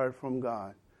apart from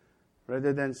God,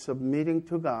 rather than submitting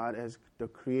to God as the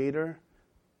Creator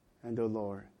and the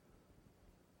Lord.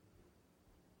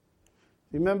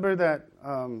 Remember that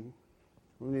when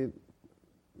we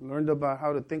learned about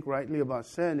how to think rightly about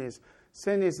sin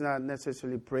is not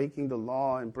necessarily breaking the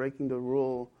law and breaking the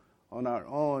rule on our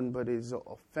own, but it's an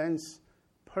offense,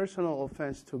 personal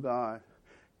offense to God.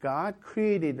 God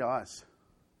created us.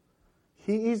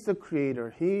 He is the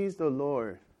creator. He is the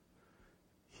Lord.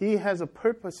 He has a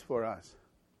purpose for us.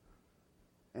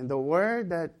 And the word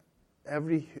that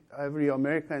every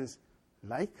Americans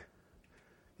like,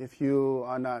 if you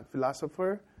are not a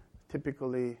philosopher,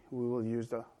 typically we will use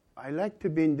I like to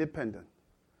be independent.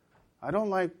 I don't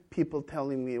like people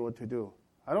telling me what to do.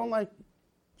 I don't like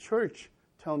church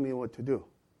telling me what to do.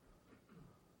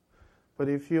 But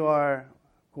if you are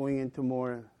going into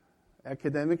more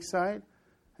academic side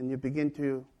and you begin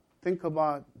to think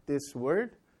about this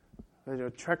word, the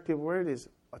attractive word is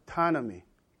autonomy.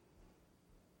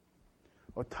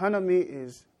 Autonomy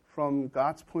is, from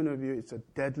God's point of view, it's a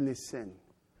deadly sin.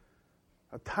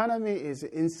 Autonomy is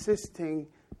insisting,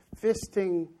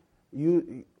 fisting,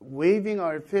 waving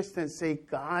our fist and say,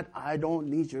 God, I don't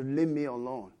need you, leave me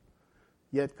alone.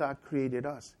 Yet God created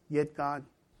us. Yet God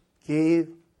gave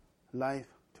life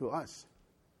to us.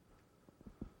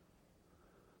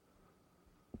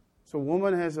 So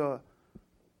woman has a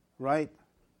right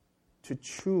to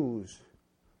choose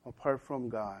apart from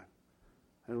God,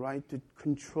 a right to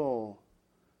control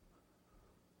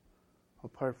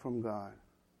apart from God.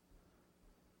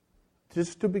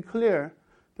 Just to be clear,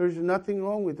 there's nothing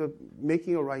wrong with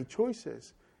making right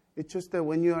choices. It's just that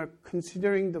when you are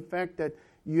considering the fact that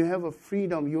you have a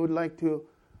freedom, you would like to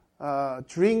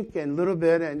drink a little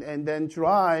bit and then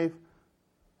drive,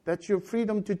 that's your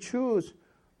freedom to choose.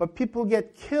 But people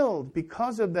get killed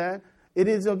because of that. It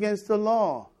is against the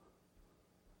law.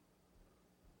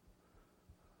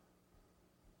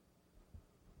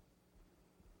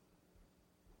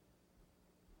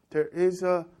 There is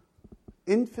an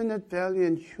infinite value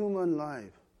in human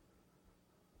life.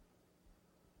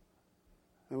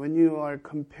 And when you are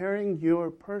comparing your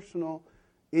personal,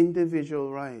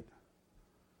 individual right,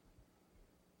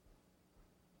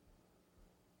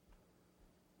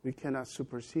 we cannot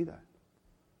supersede that.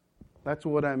 That's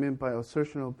what I mean by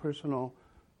assertion of personal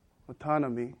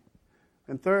autonomy.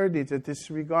 And third is a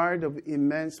disregard of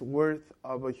immense worth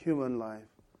of a human life.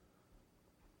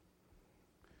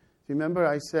 Remember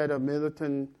I said a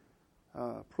militant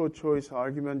pro-choice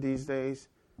argument these days,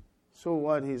 so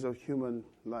what is a human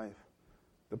life?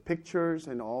 The pictures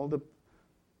and all the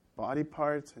body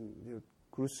parts and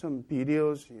gruesome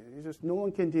videos, no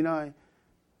one can deny.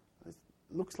 It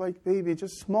looks like baby,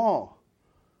 just small.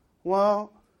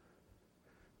 Well,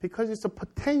 because it's a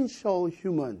potential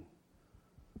human.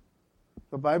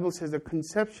 The Bible says the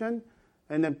conception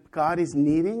and then God is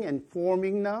kneading and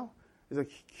forming now is a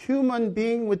human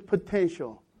being with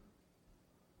potential.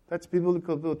 That's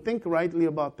biblical. Think rightly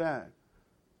about that.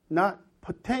 Not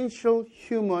potential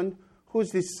human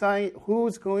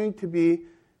who's going to be,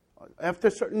 after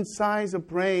a certain size of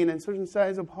brain and certain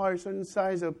size of heart, certain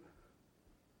size of,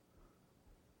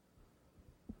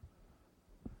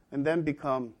 and then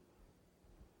become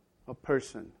a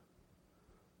person.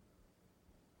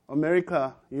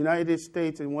 America, United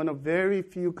States, is one of very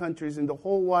few countries in the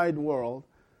whole wide world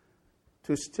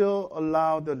to still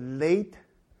allow the late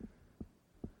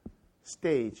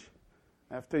stage,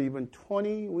 after even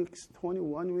 20 weeks,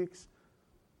 21 weeks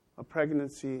of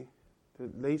pregnancy, the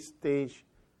late stage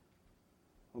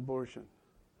abortion.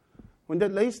 When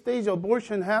that late stage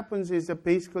abortion happens, it's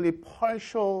basically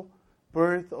partial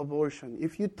birth abortion.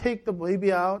 If you take the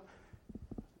baby out,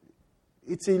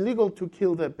 it's illegal to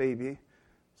kill that baby.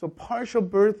 So partial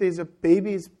birth is a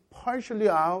baby is partially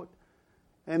out,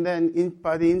 and then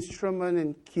by the instrument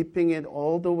and keeping it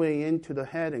all the way into the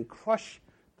head and crush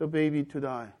the baby to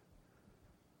die.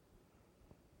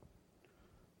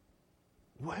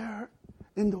 Where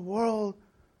in the world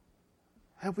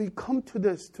have we come to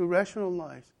this, to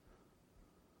rationalize?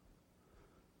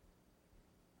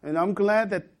 And I'm glad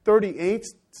that 38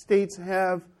 states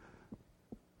have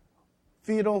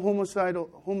fetal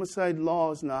homicide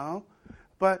laws now.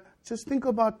 But just think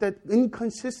about that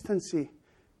inconsistency.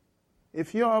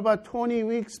 If you're about 20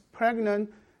 weeks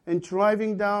pregnant and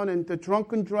driving down and the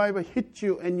drunken driver hit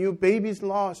you and your baby's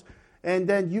lost, and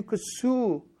then you could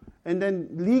sue, and then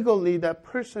legally that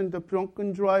person, the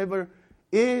drunken driver,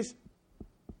 is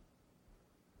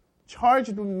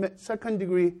charged with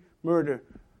second-degree murder,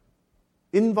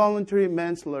 involuntary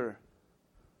manslaughter.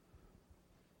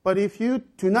 But if you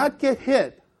do not get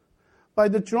hit by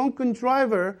the drunken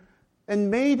driver and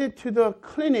made it to the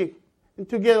clinic and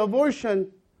to get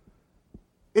abortion,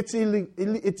 it's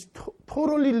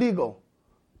totally legal.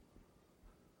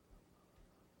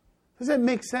 Does that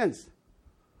make sense?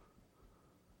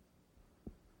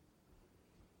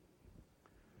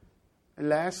 And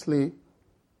lastly,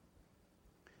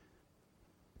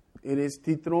 It is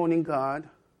dethroning God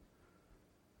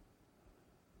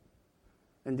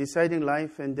and deciding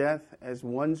life and death as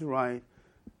one's right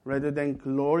rather than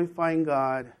glorifying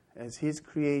God as His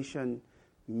creation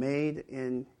made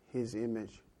in His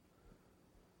image.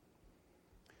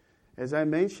 As I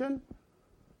mentioned,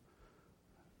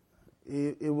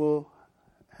 it will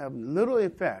have little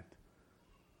effect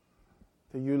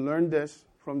that you learn this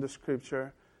from the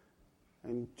scripture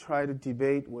and try to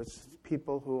debate with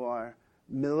people who are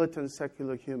militant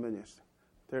secular humanists.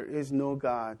 There is no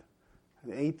God,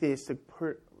 an atheistic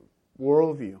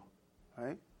worldview,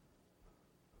 right?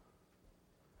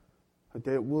 But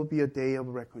there will be a day of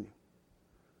reckoning.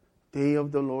 Day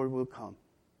of the Lord will come.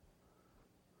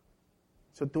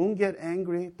 So don't get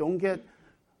angry. Don't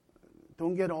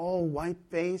get all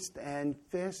white-faced and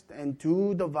fist and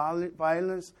do the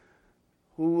violence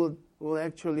who will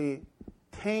actually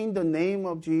taint the name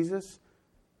of Jesus.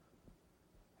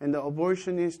 And the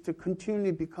abortionists to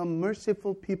continually become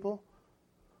merciful people.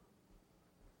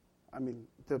 I mean,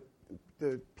 the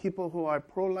people who are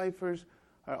pro-lifers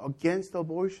are against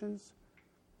abortions.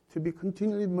 To be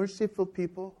continually merciful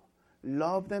people,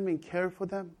 love them and care for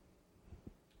them.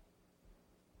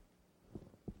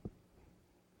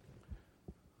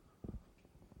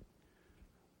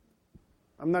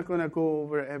 I'm not going to go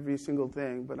over every single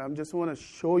thing, but I just want to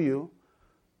show you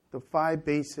the 5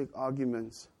 basic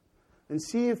arguments and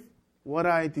see if what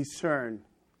I discern,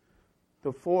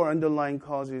 the 4 underlying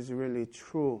causes, is really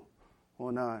true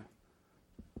or not.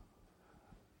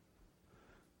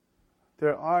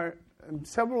 There are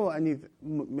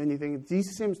many things.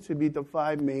 These seems to be the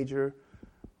 5 major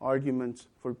arguments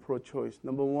for pro-choice.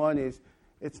 Number 1 is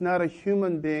it's not a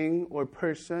human being or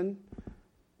person.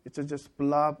 It's just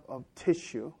blob of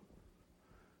tissue.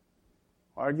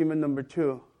 Argument number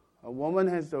 2, a woman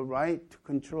has the right to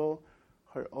control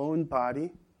her own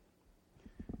body,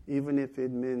 even if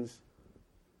it means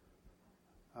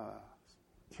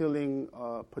killing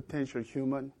a potential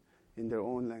human in their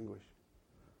own language.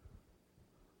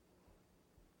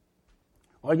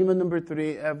 Argument number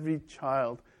 3, every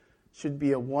child should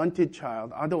be a wanted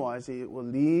child. Otherwise, it will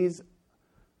lead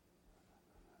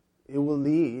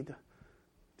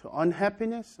to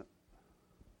unhappiness,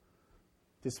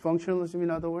 dysfunctionalism, in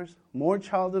other words, more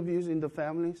child abuse in the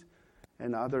families,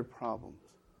 and other problems.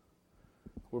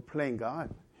 We're playing God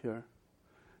here.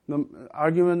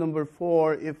 Argument number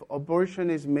 4, if abortion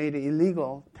is made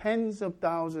illegal, tens of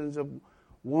thousands of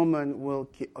women will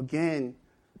again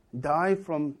die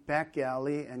from back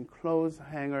alley and clothes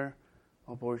hanger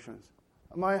abortions.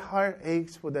 My heart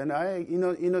aches for that.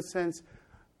 In a sense,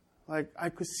 like I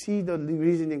could see the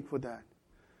reasoning for that.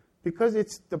 Because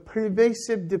it's the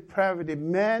pervasive depravity.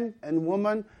 Man and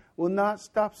woman will not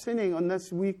stop sinning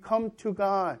unless we come to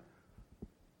God.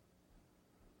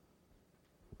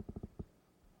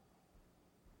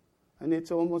 And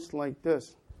it's almost like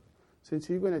this. Since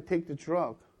you're going to take the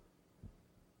drug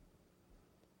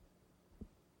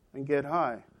and get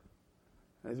high,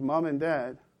 as mom and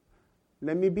dad,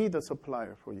 let me be the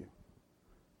supplier for you.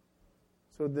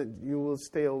 So that you will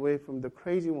stay away from the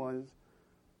crazy ones.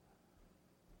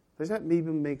 Does that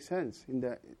even make sense in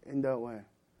that way?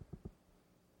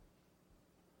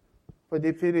 But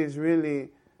if it is really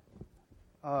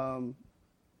human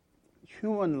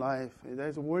life that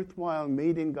is worthwhile,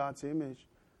 made in God's image.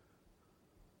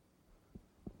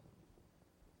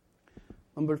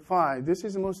 Number 5, this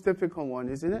is the most difficult one,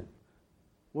 isn't it?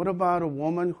 What about a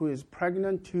woman who is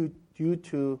pregnant due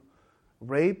to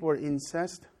rape or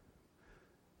incest?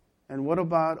 And what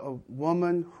about a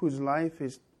woman whose life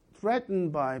is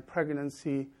threatened by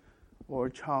pregnancy or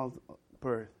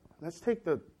childbirth? Let's take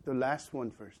the last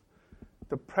one first.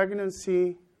 The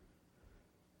pregnancy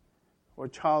or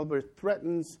childbirth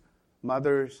threatens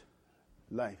mother's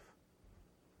life.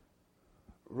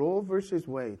 Roe versus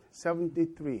Wade,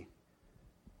 73,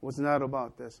 was not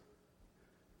about this.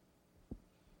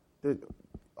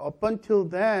 Up until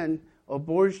then,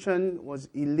 abortion was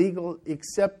illegal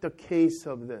except the case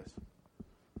of this.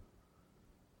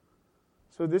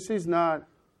 So this is not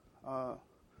a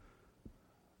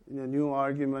new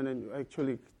argument and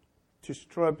actually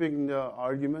disturbing the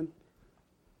argument.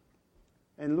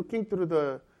 And looking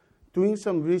through doing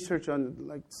some research on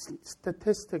like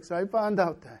statistics, I found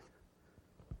out that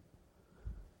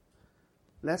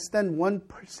less than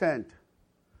 1%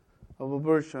 of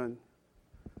abortion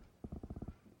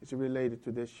is related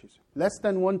to this issue. Less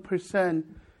than 1%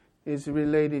 is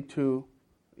related to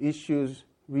issues,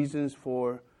 reasons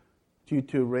due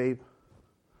to rape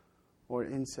or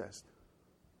incest.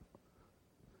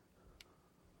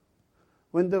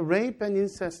 When the rape and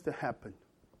incest happen,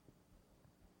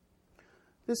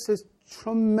 This is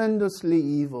tremendously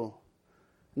evil.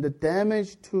 And the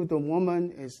damage to the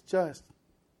woman is just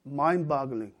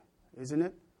mind-boggling, isn't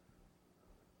it?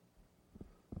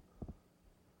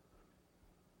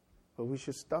 But we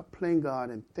should stop playing God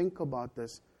and think about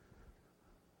this.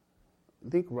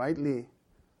 Think rightly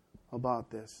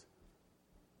about this.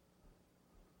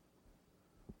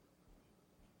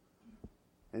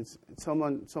 And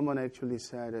someone actually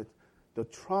said it, the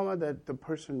trauma that the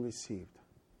person received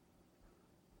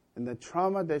and the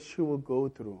trauma that she will go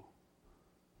through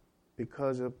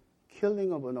because of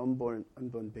killing of an unborn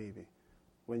baby,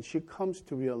 when she comes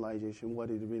to realization what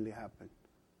it really happened,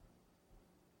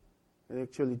 and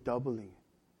actually doubling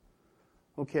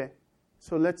it. Okay,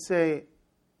 so let's say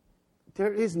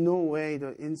there is no way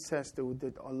the incest,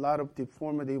 that a lot of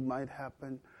deformity might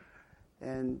happen,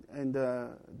 and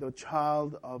the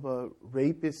child of a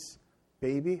rapist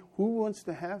baby, who wants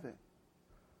to have it?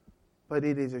 But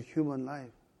it is a human life.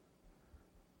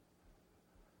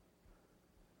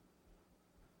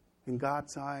 In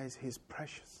God's eyes, he's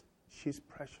precious. She's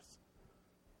precious.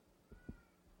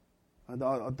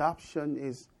 Adoption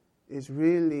is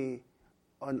really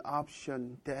an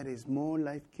option that is more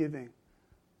life-giving.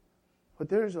 But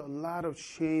there's a lot of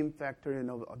shame factor in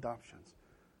adoptions.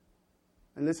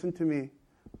 And listen to me,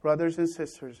 brothers and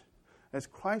sisters, as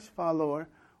Christ follower,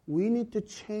 we need to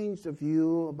change the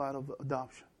view about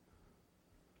adoption.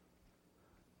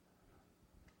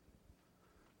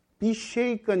 Be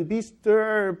shaken, be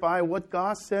stirred by what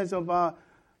God says about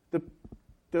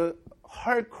the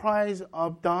heart cries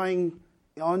of dying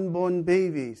unborn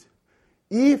babies.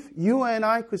 If you and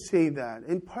I could say that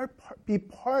and be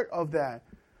part of that,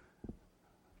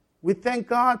 we thank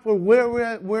God for where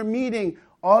we're meeting.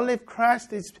 Olive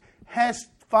Crest has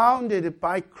founded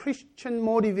by Christian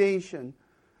motivation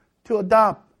to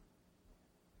adopt,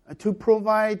 to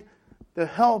provide the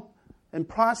help and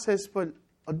process for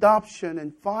adoption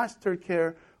and foster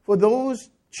care for those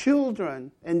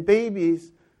children and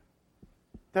babies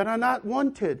that are not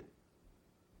wanted.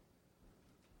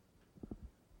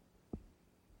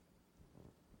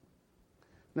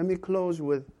 Let me close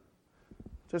with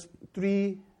just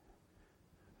 3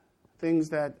 things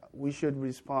that we should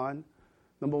respond.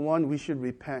 Number 1, we should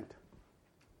repent.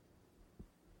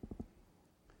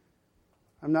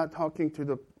 I'm not talking to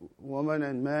the women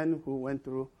and men who went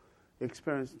through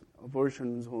experienced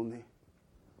abortions only.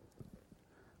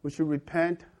 We should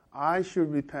repent. I should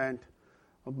repent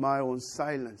of my own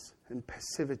silence and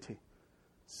passivity.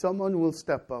 Someone will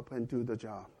step up and do the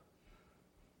job.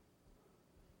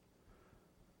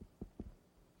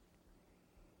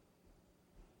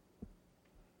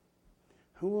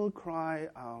 Who will cry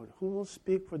out? Who will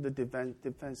speak for the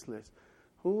defenseless?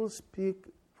 Who will speak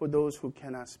for those who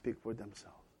cannot speak for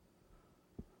themselves?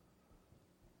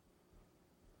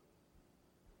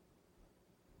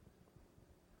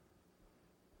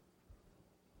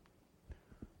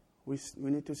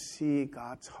 We need to see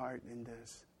God's heart in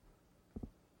this.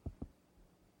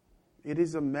 It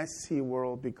is a messy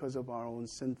world because of our own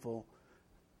sinful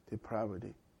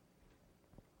depravity.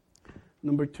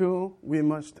 Number 2, we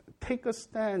must take a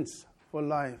stance for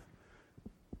life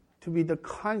to be the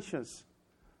conscience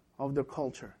of the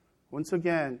culture. Once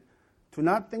again, do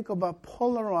not think about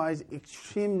polarized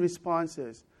extreme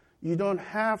responses. You don't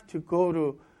have to go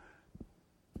to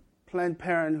Planned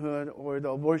Parenthood or the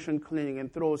abortion clinic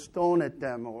and throw a stone at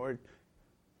them or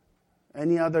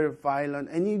any other violent,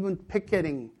 and even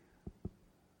picketing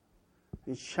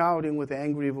and shouting with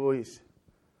angry voice.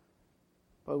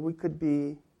 But we could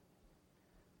be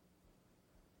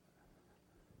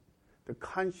the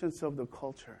conscience of the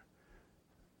culture.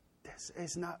 This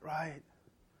is not right.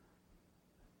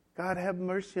 God have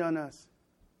mercy on us.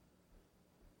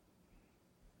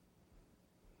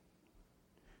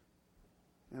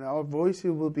 And our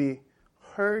voices will be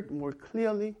heard more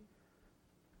clearly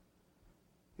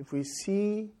if we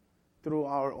see through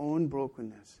our own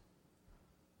brokenness,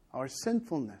 our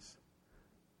sinfulness,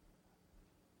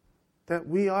 that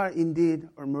we are indeed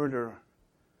a murderer,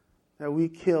 that we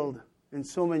killed in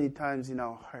so many times in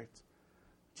our hearts.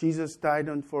 Jesus died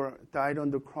on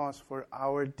the cross for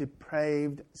our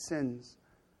depraved sins.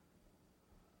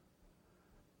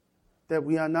 That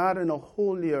we are not in a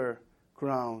holier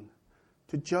ground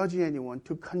to judge anyone,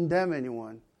 to condemn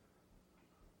anyone.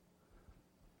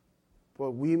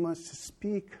 But we must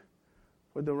speak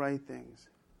for the right things.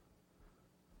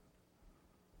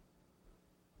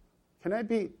 Can I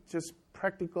be just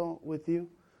practical with you?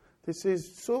 This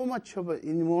is so much of an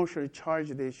emotionally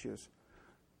charged issues.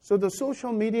 So the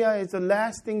social media is the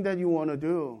last thing that you want to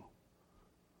do.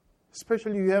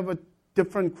 Especially you have a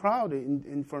different crowd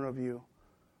in front of you.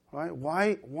 Right?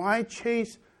 Why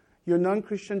chase your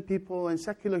non-Christian people and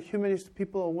secular humanist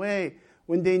people away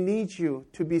when they need you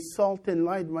to be salt and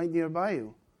light right nearby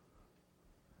you?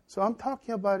 So I'm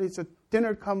talking about it's a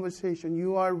dinner conversation.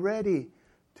 You are ready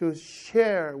to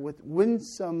share with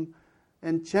winsome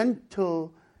and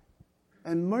gentle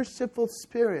and merciful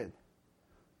spirit.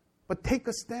 But take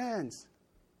a stance.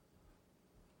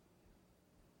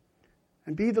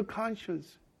 And be the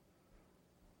conscience.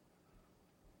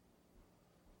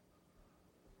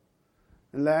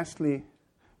 And lastly,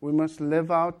 we must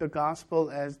live out the gospel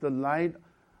as the light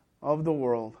of the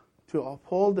world to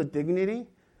uphold the dignity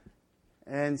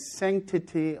and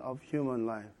sanctity of human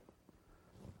life.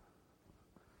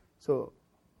 So,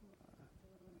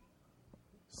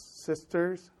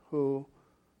 sisters who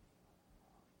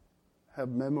have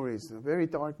memories, very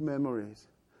dark memories,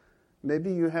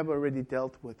 maybe you have already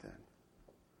dealt with it.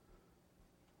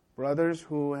 Brothers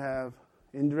who have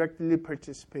indirectly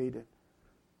participated.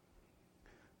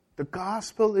 The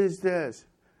gospel is this.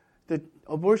 That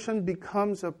abortion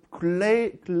becomes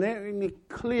glaringly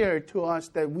clear to us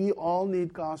that we all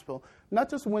need gospel. Not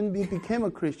just when we became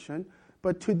a Christian,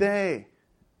 but today.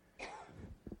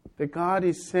 That God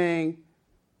is saying,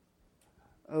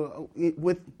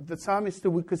 with the psalmist,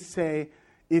 we could say,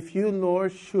 if you,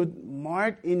 Lord, should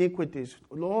mark iniquities,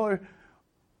 Lord,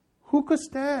 who could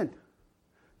stand?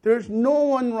 There's no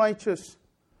one righteous.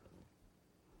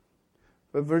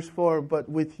 But verse 4, but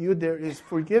with you there is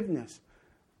forgiveness,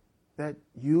 that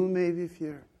you may be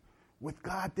feared. With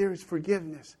God there is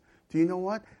forgiveness. Do you know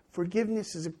what?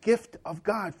 Forgiveness is a gift of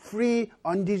God, free,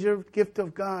 undeserved gift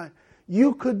of God.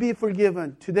 You could be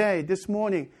forgiven today, this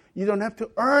morning. You don't have to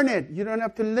earn it. You don't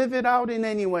have to live it out in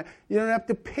any way. You don't have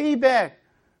to pay back.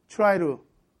 Try to,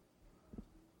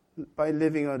 by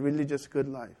living a religious good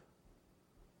life.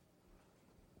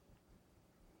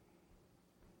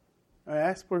 I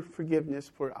ask for forgiveness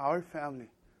for our family,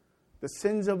 the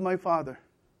sins of my father.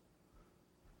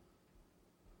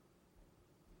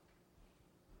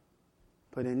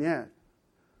 But and yet,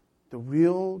 the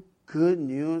real good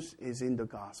news is in the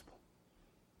gospel.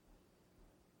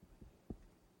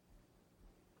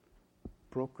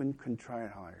 Broken,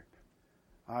 contrite heart.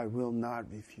 I will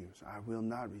not refuse. I will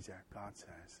not reject, God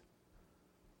says.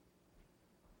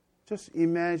 Just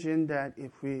imagine that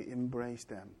if we embrace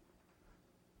them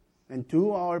and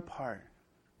do our part,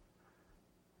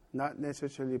 not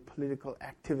necessarily political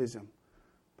activism,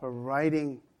 but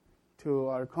writing to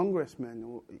our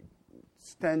congressmen,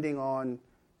 standing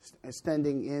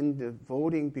in the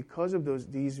voting because of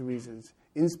these reasons,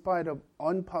 in spite of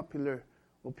unpopular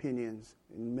opinions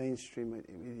in mainstream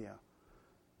media.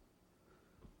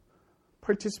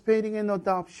 Participating in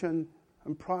adoption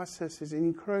and processes,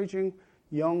 encouraging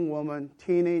young women,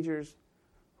 teenagers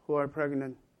who are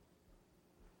pregnant,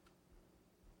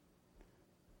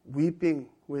 weeping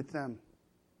with them.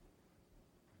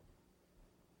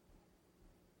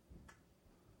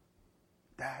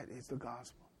 That is the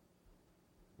gospel.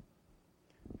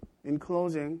 In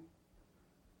closing,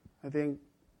 I think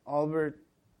Albert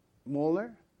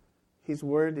Mohler, his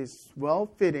word is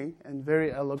well-fitting and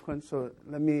very eloquent, so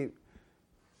let me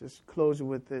just close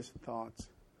with these thoughts.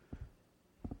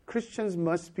 Christians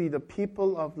must be the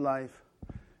people of life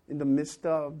in the midst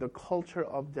of the culture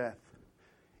of death.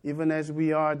 Even as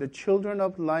we are the children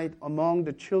of light among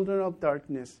the children of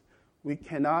darkness, we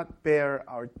cannot bear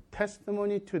our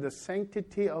testimony to the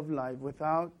sanctity of life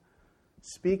without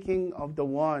speaking of the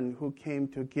one who came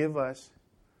to give us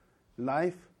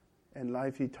life and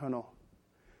life eternal.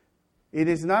 It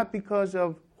is not because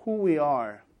of who we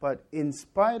are, but in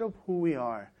spite of who we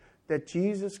are, that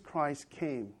Jesus Christ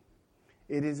came.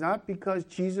 It is not because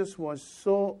Jesus was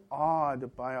so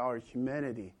awed by our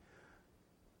humanity,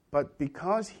 but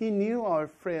because he knew our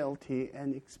frailty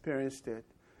and experienced it.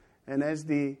 And as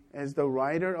the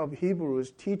writer of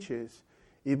Hebrews teaches,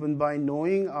 even by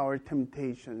knowing our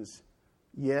temptations,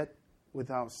 yet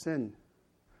without sin.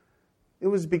 It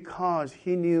was because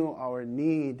he knew our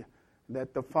need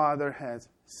that the Father has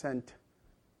sent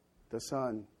the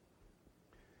Son.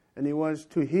 And it was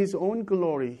to his own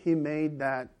glory he made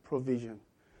that provision.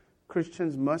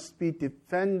 Christians must be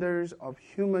defenders of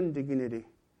human dignity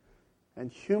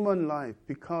and human life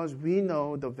because we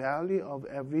know the value of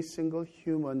every single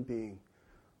human being,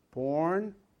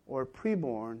 born or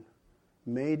preborn,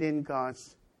 made in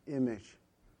God's image.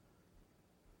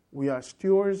 We are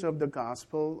stewards of the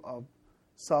gospel of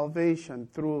salvation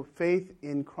through faith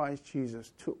in Christ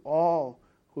Jesus to all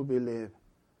who believe.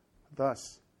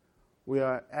 Thus, we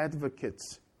are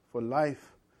advocates for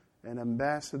life and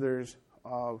ambassadors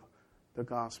of the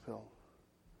gospel.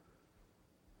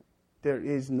 There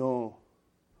is no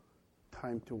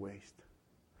time to waste.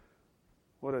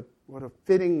 What a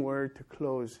fitting word to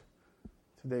close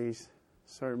today's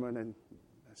sermon and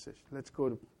message. Let's go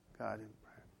to God in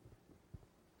prayer.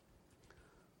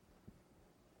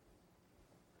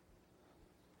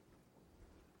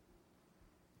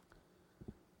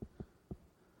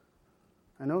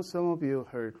 I know some of you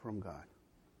heard from God,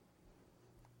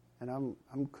 and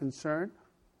I'm concerned,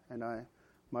 and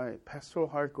my pastoral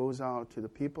heart goes out to the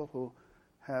people who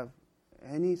have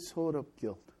any sort of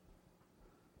guilt,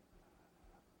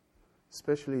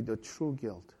 especially the true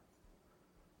guilt.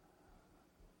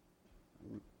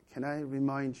 Can I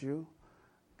remind you,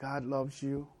 God loves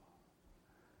you,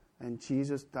 and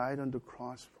Jesus died on the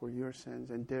cross for your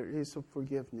sins, and there is a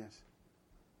forgiveness.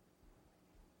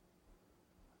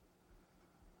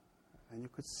 And you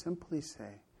could simply say,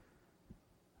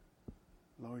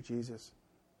 Lord Jesus,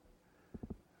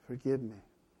 forgive me,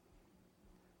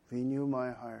 renew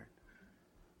my heart,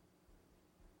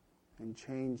 and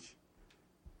change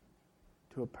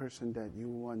to a person that you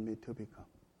want me to become.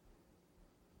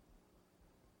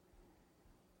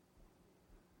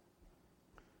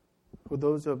 For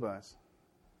those of us,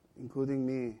 including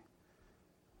me,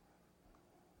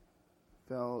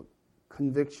 felt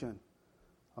conviction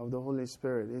of the Holy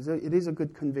Spirit. It is a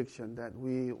good conviction that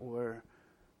we were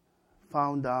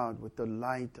found out with the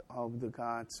light of the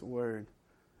God's Word.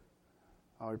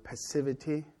 Our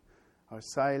passivity, our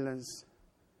silence,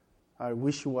 our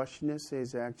wishy-washiness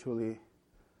is actually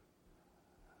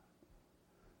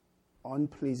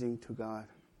unpleasing to God.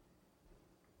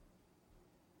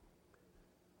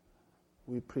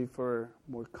 We prefer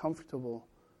more comfortable,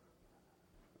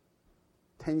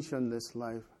 tensionless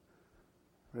life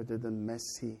rather than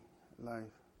messy life.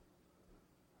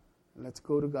 Let's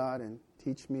go to God and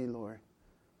teach me, Lord,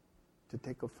 to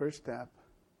take a first step.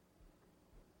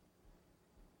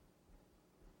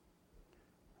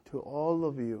 To all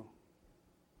of you,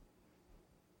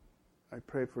 I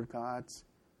pray for God's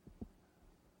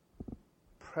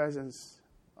presence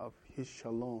of His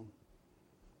shalom.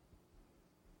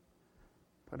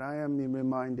 But I am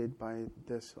reminded by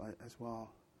this as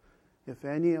well. If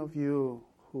any of you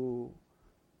who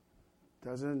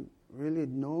doesn't really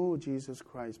know Jesus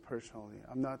Christ personally,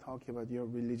 I'm not talking about your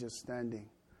religious standing,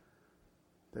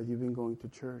 that you've been going to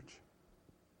church.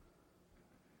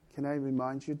 Can I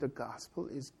remind you the gospel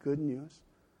is good news?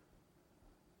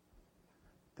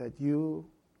 That you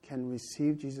can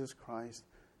receive Jesus Christ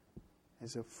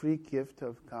as a free gift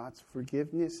of God's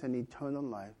forgiveness and eternal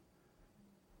life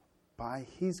by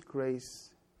His grace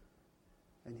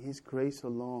and His grace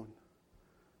alone.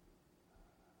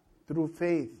 Through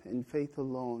faith and faith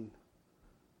alone,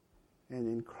 and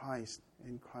in Christ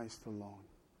alone.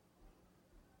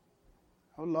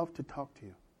 I would love to talk to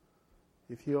you.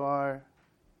 If you are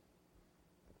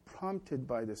prompted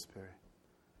by the Spirit,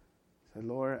 say,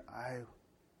 Lord, I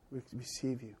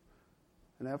receive you.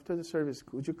 And after the service,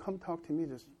 would you come talk to me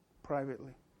just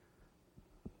privately?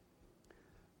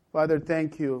 Father,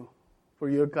 thank you for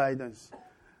your guidance.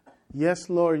 Yes,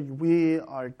 Lord, we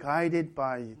are guided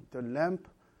by the lamp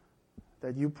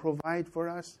that you provide for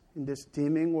us in this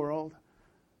dimming world.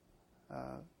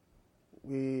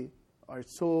 We are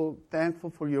so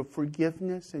thankful for your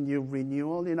forgiveness and your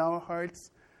renewal in our hearts,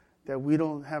 that we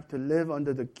don't have to live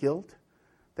under the guilt,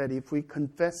 that if we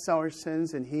confess our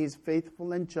sins and He is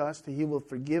faithful and just, He will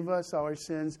forgive us our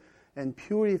sins and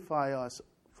purify us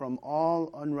from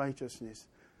all unrighteousness.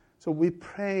 So we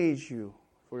praise you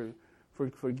for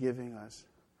forgiving us,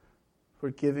 for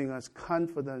giving us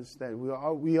confidence that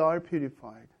we are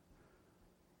purified.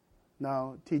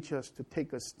 Now teach us to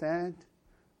take a stand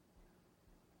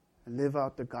and live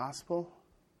out the gospel,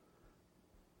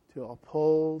 to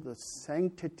uphold the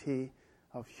sanctity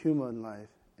of human life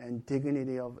and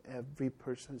dignity of every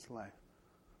person's life.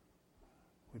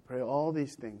 We pray all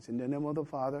these things in the name of the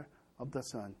Father, of the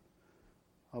Son,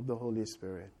 of the Holy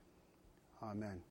Spirit. Amen.